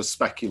 It's not as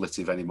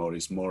speculative anymore.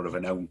 It's more of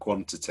a known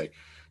quantity.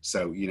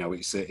 So, you know,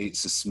 it's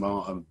a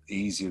smart and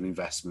easier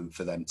investment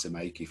for them to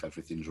make if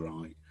everything's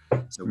right.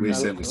 So we're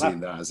certainly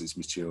seeing that as it's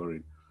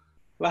maturing.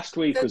 Last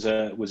week was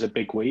a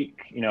big week.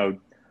 You know,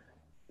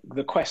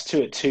 the Quest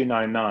 2 at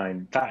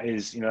 $299, that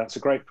is, that's a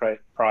great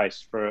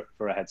price for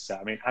a headset.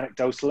 I mean,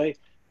 anecdotally,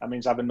 that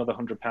means I have another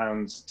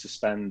 £100 to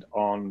spend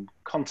on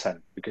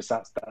content, because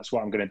that's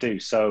what I'm going to do.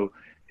 So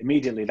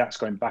immediately that's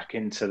going back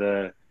into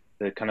the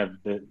kind of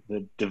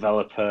the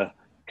developer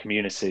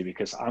community,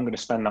 because I'm going to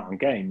spend that on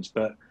games.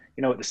 But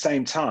at the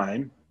same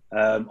time,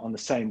 on the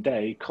same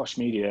day, Koch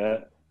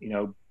Media,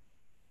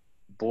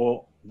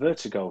 bought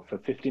Vertigo for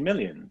 50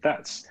 million.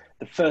 That's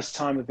the first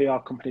time a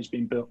VR company's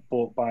been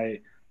bought by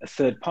a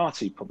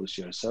third-party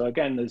publisher. So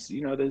again, there's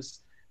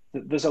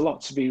a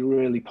lot to be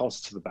really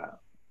positive about.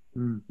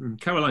 Mm-hmm.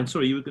 Caroline,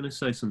 sorry, you were going to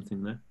say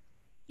something there.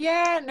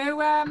 Yeah,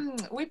 no,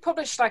 we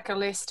published like a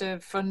list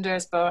of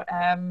funders, but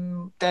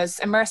there's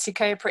Immerse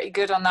UK pretty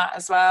good on that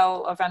as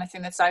well, of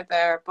anything that's out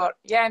there. But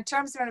yeah, in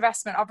terms of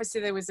investment,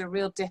 obviously there was a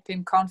real dip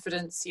in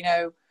confidence,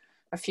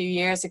 a few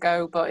years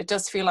ago, but it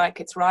does feel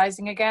like it's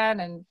rising again.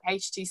 And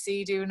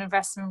HTC do an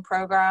investment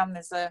program.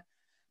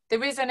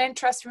 There is an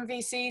interest from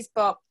VCs,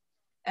 but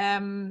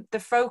the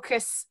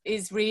focus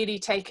is really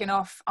taken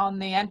off on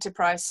the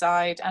enterprise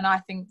side. And I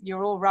think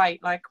you're all right.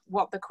 Like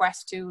what the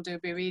Quest 2 will do will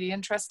be really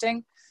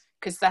interesting,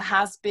 because there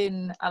has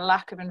been a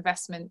lack of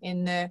investment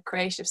in the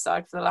creative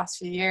side for the last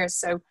few years.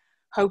 So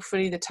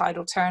hopefully the tide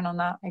will turn on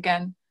that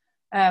again.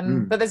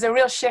 But there's a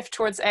real shift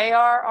towards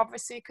AR,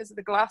 obviously, because of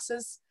the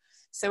glasses.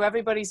 So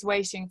everybody's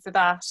waiting for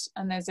that.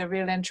 And there's a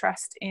real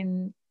interest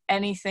in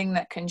anything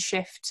that can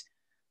shift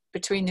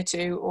between the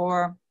two,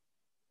 or,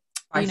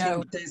 I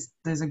think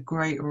there's a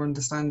greater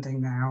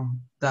understanding now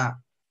that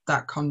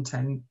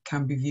content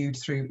can be viewed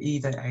through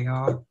either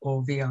AR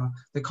or VR.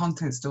 The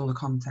content's still the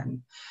content.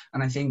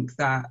 And I think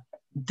that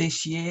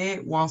this year,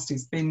 whilst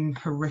it's been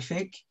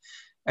horrific,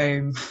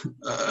 it's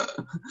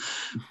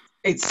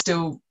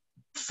still,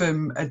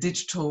 from a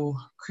digital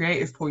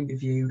creative point of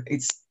view,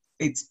 it's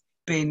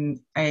been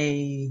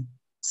a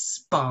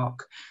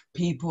spark.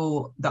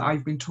 People that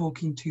I've been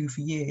talking to for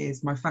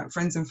years, my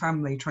friends and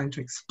family, trying to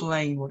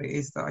explain what it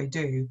is that I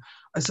do,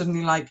 are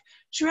suddenly like,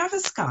 should we have a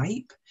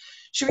Skype?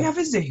 Should we have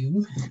a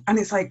Zoom? And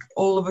it's like,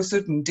 all of a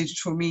sudden,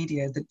 digital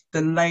media,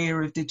 the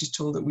layer of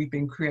digital that we've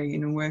been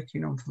creating and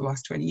working on for the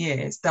last 20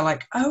 years, they're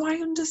like, oh, I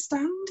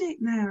understand it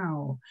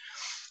now.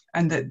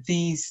 And that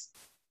these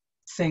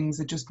things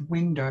are just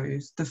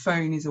windows. The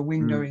phone is a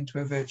window into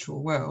a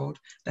virtual world.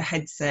 The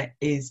headset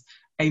is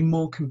a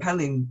more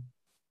compelling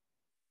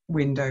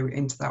window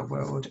into that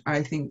world.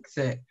 I think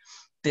that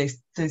the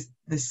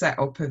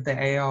setup of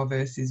the AR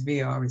versus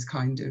VR is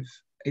kind of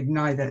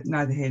neither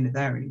here nor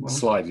there anymore.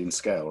 Sliding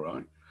scale,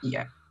 right?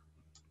 Yeah.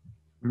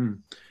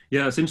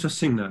 Yeah, it's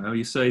interesting though how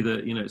you say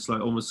that, it's like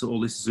almost all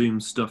this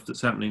Zoom stuff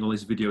that's happening, all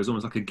this video is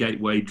almost like a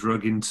gateway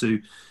drug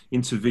into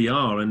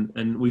VR,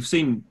 and we've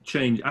seen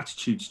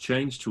attitudes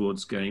change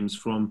towards games,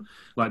 from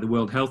like the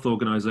World Health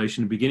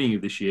Organization at the beginning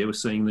of this year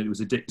was saying that it was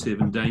addictive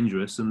and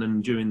dangerous, and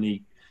then during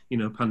the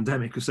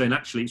pandemic was saying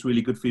actually it's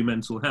really good for your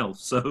mental health.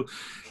 So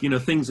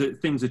things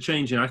are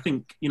changing. I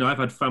think I've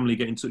had family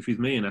get in touch with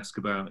me and ask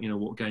about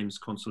what games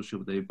console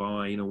should they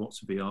buy,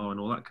 what's VR and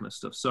all that kind of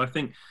stuff. So I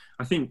think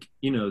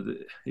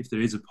that if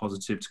there is a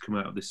positive to come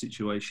out of this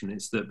situation,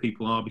 it's that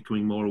people are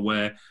becoming more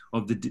aware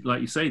of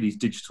like you say, these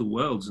digital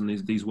worlds and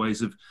these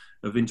ways of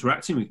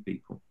interacting with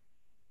people.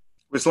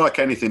 It's like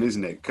anything,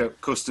 isn't it?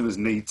 Customers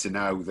need to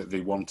know that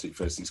they want it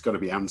first. It's got to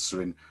be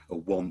answering a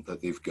want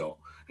that they've got.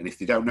 And if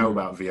they don't know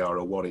about VR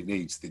or what it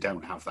needs, they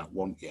don't have that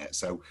want yet.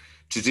 So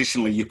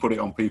traditionally, you put it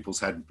on people's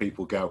head and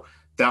people go,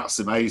 that's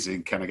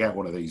amazing. Can I get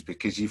one of these?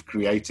 Because you've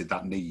created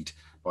that need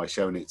by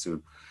showing it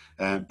to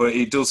them. But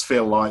it does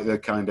feel like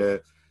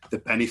the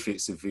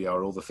benefits of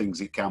VR, all the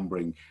things it can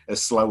bring, are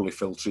slowly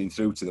filtering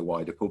through to the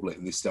wider public.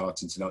 And they're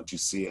starting to not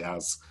just see it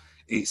as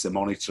it's a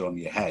monitor on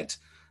your head,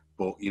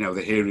 but,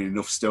 they're hearing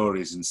enough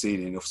stories and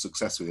seeing enough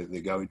success with it.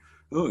 They're going,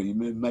 oh,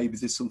 maybe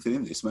there's something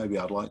in this. Maybe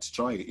I'd like to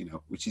try it,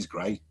 which is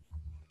great.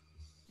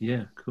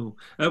 Yeah, cool.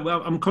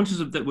 Well, I'm conscious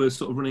of that we're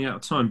sort of running out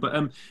of time,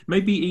 but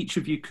maybe each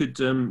of you could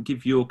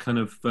give your kind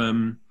of,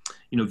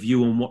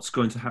 view on what's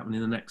going to happen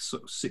in the next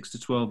sort of 6 to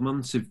 12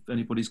 months. If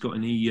anybody's got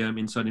any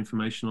inside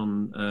information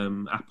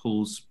on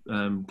Apple's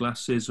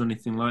glasses or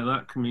anything like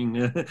that coming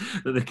that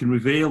they can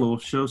reveal or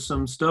show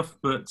some stuff.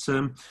 But,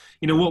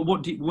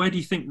 where do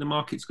you think the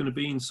market's going to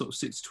be in sort of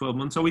 6 to 12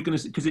 months? Are we going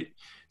to, because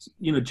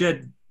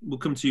Jed, we'll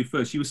come to you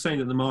first. You were saying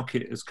that the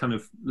market has kind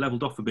of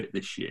leveled off a bit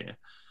this year.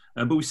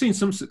 But we've seen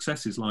some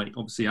successes, like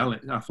obviously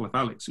Half-Life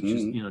Alyx, which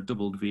is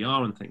doubled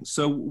VR and things.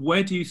 So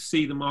where do you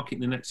see the market in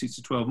the next 6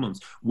 to 12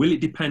 months? Will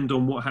it depend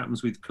on what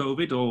happens with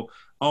COVID, or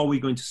are we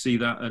going to see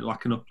that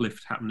like an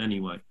uplift happen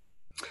anyway?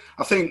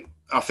 I think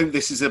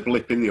this is a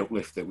blip in the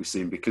uplift that we've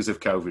seen because of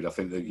COVID. I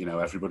think that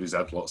everybody's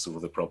had lots of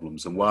other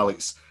problems, and while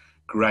it's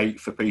great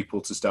for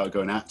people to start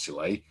going,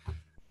 actually,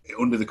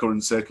 under the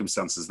current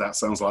circumstances, that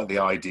sounds like the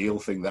ideal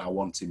thing that I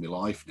want in my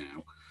life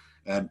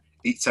now.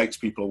 It takes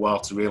people a while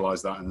to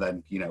realise that, and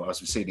then, as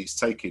we've seen, it's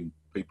taking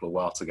people a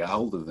while to get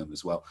hold of them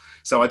as well.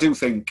 So I do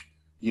think,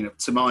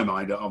 to my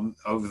mind,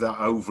 over that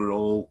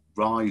overall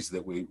rise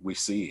that we're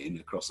seeing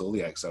across all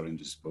the XR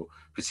industries, but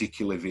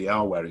particularly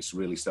VR, where it's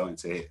really starting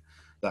to hit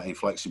that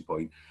inflection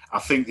point. I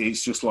think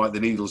it's just like the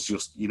needle's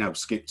just, you know,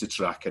 skipped a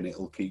track and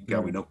it'll keep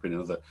going up in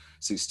another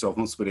 6 to 12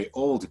 months. But it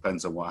all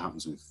depends on what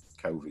happens with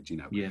COVID, you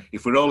know. Yeah.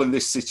 If we're all in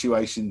this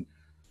situation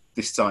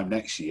this time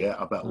next year,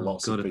 I bet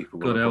lots of people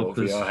will have bought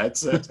VR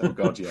headsets. Oh,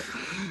 God, yeah.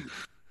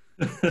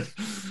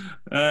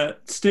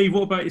 Steve,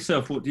 what about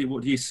yourself? What do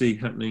you see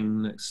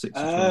happening next 6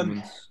 to 12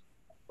 months?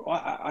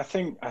 Well, I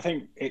think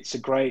it's a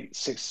great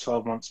 6 to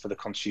 12 months for the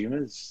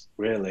consumers,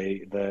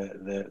 really.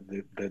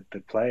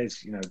 The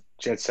players, you know,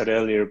 Jed said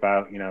earlier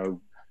about, you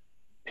know,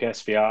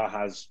 PSVR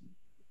has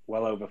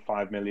well over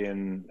 5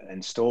 million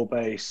install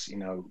base. You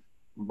know,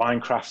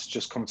 Minecraft's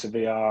just come to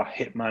VR.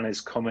 Hitman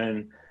is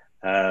coming.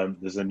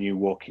 There's a new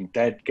Walking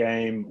Dead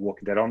game,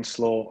 Walking Dead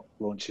Onslaught,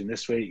 launching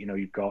this week. You know,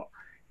 you've got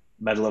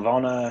Medal of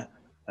Honor,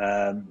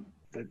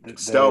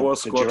 Star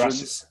Wars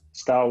Squadrons.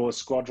 Star Wars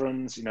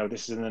Squadrons. You know,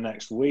 this is in the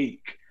next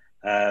week.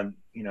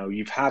 You know,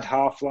 you've had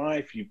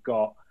Half-Life. You've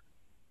got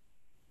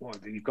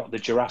the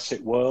Jurassic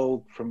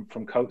World from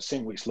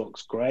Coatsink, which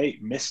looks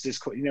great. Myst is,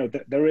 you know,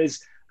 there is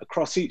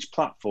across each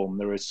platform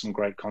there is some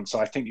great content. So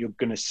I think you're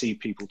going to see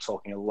people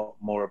talking a lot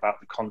more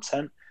about the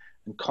content,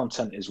 and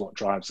content is what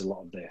drives a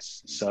lot of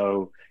this.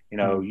 So, you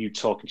know, you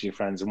talking to your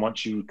friends, and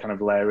once you kind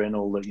of layer in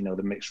all the, you know,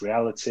 the mixed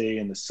reality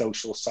and the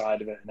social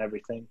side of it and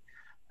everything,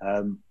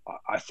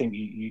 I think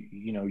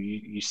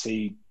you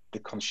see the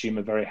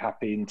consumer very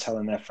happy and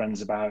telling their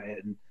friends about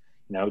it. And,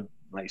 you know,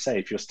 like you say,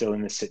 if you're still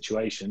in this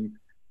situation,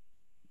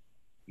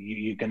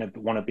 you're going to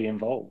want to be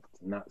involved.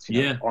 And that's,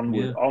 you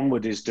know,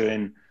 Onward is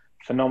doing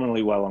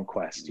phenomenally well on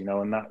Quest, you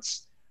know, and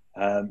that's,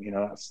 you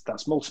know,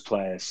 that's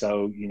multiplayer.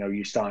 So, you know,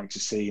 you're starting to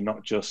see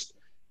not just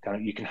kind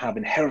of, you can have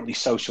inherently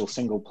social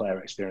single player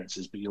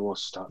experiences, but you'll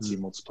also start to see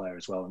multiplayer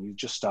as well. And you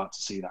just start to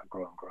see that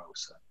grow and grow.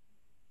 So.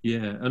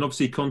 Yeah, and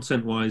obviously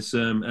content-wise,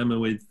 Emma,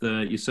 with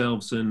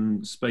yourselves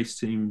and Space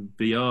Team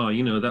VR,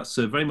 you know, that's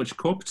a very much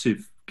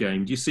cooperative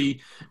game. Do you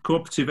see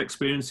cooperative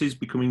experiences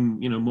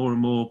becoming, you know, more and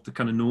more the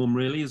kind of norm,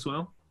 really, as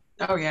well?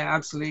 Oh yeah,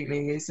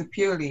 absolutely. It's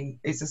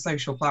a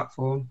social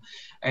platform.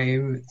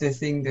 The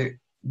thing that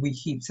we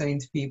keep saying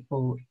to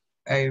people,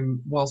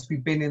 whilst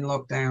we've been in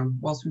lockdown,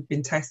 whilst we've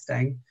been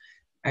testing,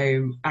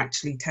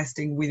 actually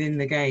testing within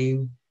the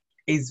game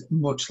is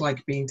much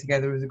like being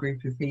together as a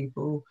group of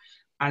people,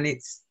 and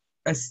it's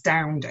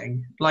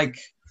astounding. Like,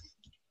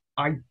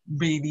 I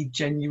really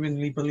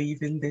genuinely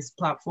believe in this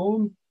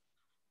platform,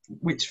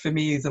 which for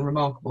me is a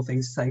remarkable thing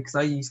to say, because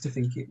I used to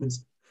think it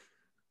was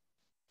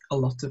a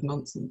lot of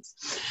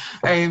nonsense.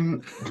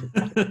 I've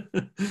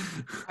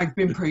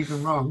been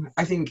proven wrong.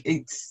 I think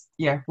it's,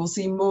 yeah, we'll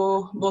see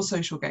more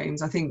social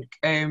games. I think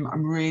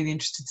I'm really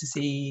interested to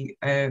see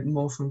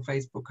more from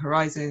Facebook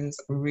Horizons.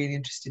 I'm really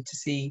interested to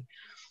see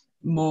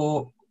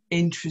more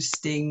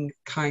interesting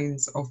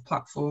kinds of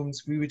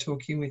platforms. We were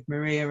talking with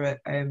Maria at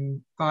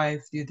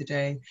Vive the other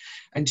day,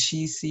 and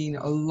she's seen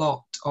a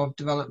lot of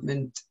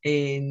development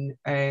in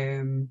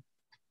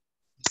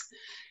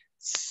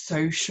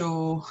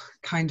social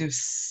kind of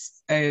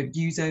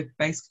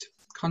user-based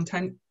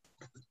content,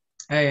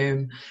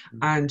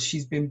 and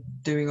she's been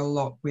doing a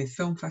lot with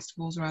film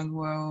festivals around the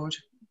world.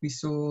 We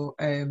saw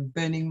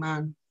Burning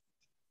Man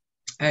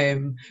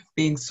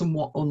being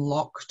somewhat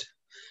unlocked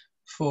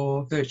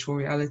for virtual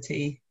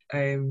reality.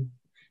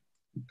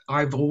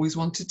 I've always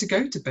wanted to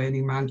go to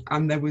Burning Man,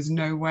 and there was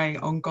no way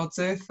on God's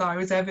earth that I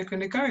was ever going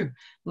to go,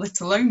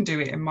 let alone do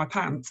it in my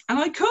pants. And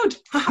I could.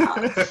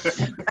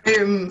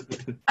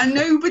 And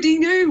nobody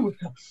knew.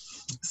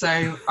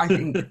 So I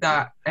think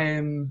that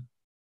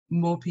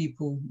more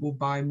people will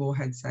buy more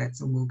headsets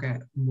and we'll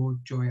get more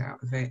joy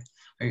out of it,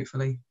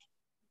 hopefully.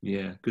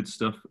 Yeah, good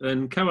stuff.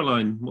 And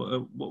Caroline,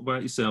 what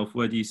about yourself?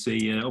 Where do you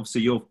see,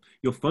 obviously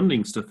you're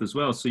funding stuff as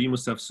well, so you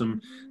must have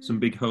some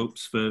big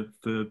hopes for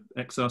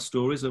XR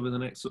Stories over the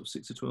next sort of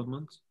 6 to 12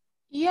 months?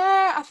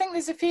 Yeah, I think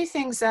there's a few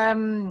things.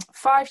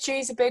 5G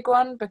is a big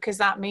one, because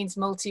that means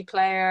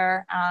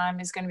multiplayer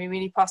is going to be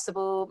really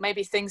possible.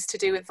 Maybe things to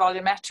do with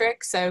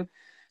volumetric. So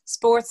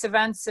sports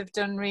events have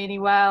done really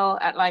well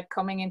at like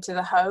coming into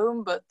the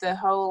home, but the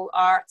whole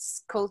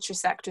arts culture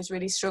sector is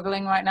really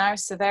struggling right now.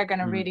 So they're going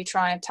to really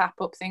try and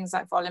tap up things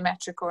like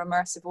volumetric or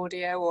immersive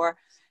audio or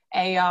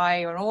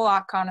AI or all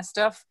that kind of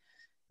stuff,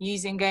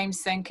 using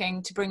games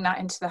thinking to bring that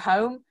into the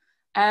home.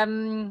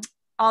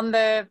 On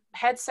the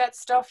headset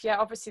stuff, yeah,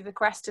 obviously the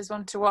Quest is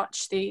one to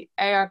watch, the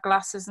AR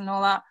glasses and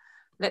all that.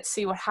 Let's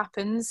see what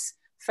happens.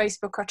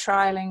 Facebook are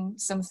trialing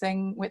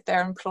something with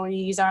their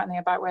employees, aren't they,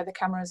 about where the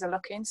cameras are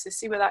looking, so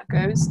see where that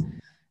goes.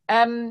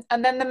 And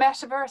then the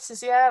metaverse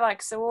is, yeah,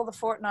 like, so all the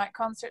Fortnite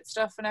concert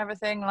stuff and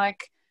everything,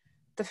 like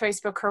the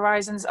Facebook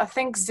Horizons. I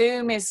think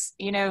Zoom is,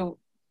 you know,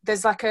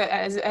 there's like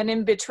an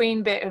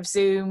in-between bit of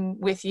Zoom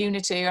with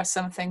Unity or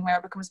something where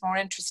it becomes more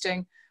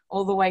interesting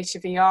all the way to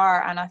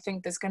VR, and I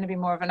think there's going to be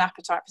more of an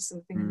appetite for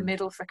something in the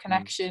middle for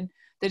connection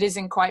that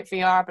isn't quite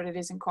VR, but it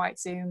isn't quite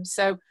Zoom.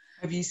 So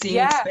have you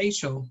seen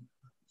Spatial?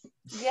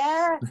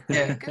 Yeah,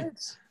 good.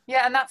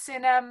 Yeah, and that's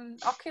in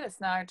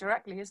Oculus now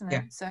directly, isn't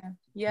it?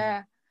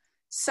 Yeah.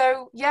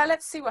 So yeah,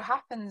 let's see what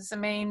happens. I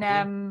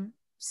mean,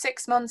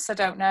 6 months, I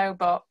don't know,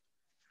 but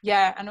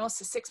Yeah, and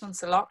also 6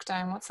 months of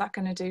lockdown. What's that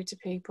going to do to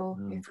people?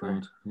 Oh, if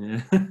God.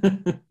 Yeah.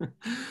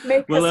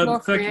 Make well, us more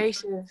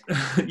creative.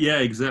 Yeah,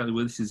 exactly.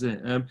 Well, this is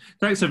it.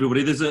 Thanks,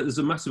 everybody. There's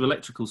a massive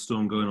electrical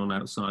storm going on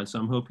outside, so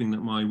I'm hoping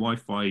that my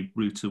Wi-Fi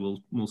router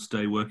will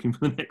stay working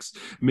for the next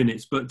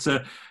minutes. But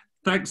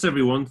thanks,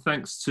 everyone.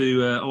 Thanks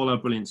to all our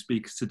brilliant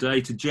speakers today.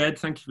 To Jed,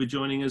 thank you for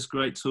joining us.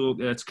 Great talk.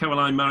 To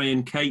Caroline,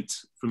 Marion, Kate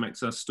from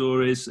XR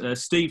Stories.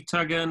 Steve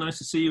Tagger, nice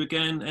to see you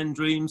again.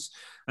 nDreams.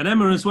 And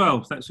Emma as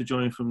well. Thanks for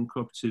joining from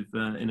Cooperative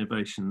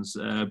Innovations.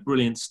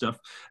 Brilliant stuff.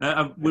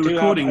 We're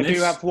recording this. I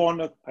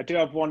do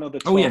have one other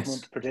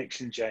 12-month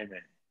prediction, Jamie.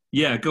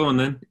 Yeah, go on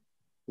then.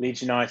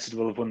 Leeds United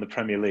will have won the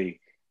Premier League.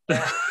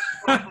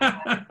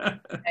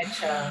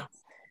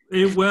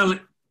 Well,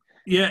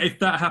 yeah, if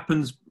that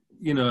happens,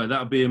 you know, that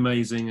would be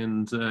amazing,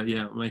 and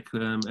yeah, make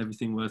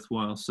everything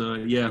worthwhile. So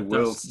yeah, the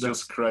world's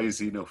just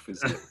crazy enough,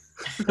 isn't it?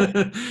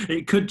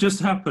 It could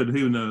just happen.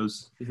 Who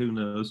knows? Who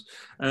knows?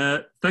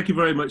 Thank you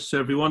very much to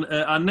everyone.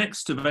 Our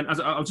next event, as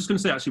I was just going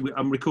to say, actually,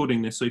 I'm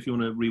recording this, so if you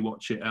want to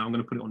rewatch it, I'm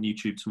going to put it on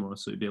YouTube tomorrow,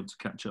 so you'll be able to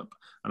catch up,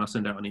 and I'll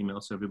send out an email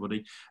to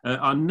everybody.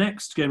 Our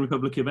next Game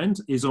Republic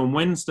event is on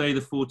Wednesday,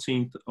 the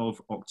 14th of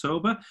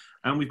October,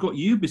 and we've got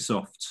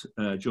Ubisoft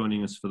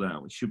joining us for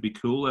that, which should be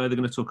cool. They're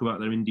going to talk about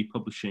their indie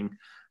publishing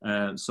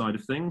side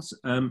of things.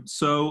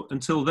 So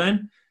until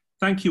then,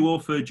 thank you all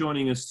for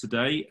joining us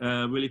today.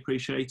 Really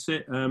appreciate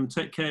it.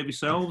 Take care of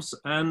yourselves,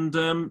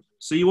 and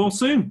see you all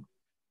soon.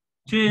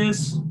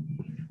 Cheers.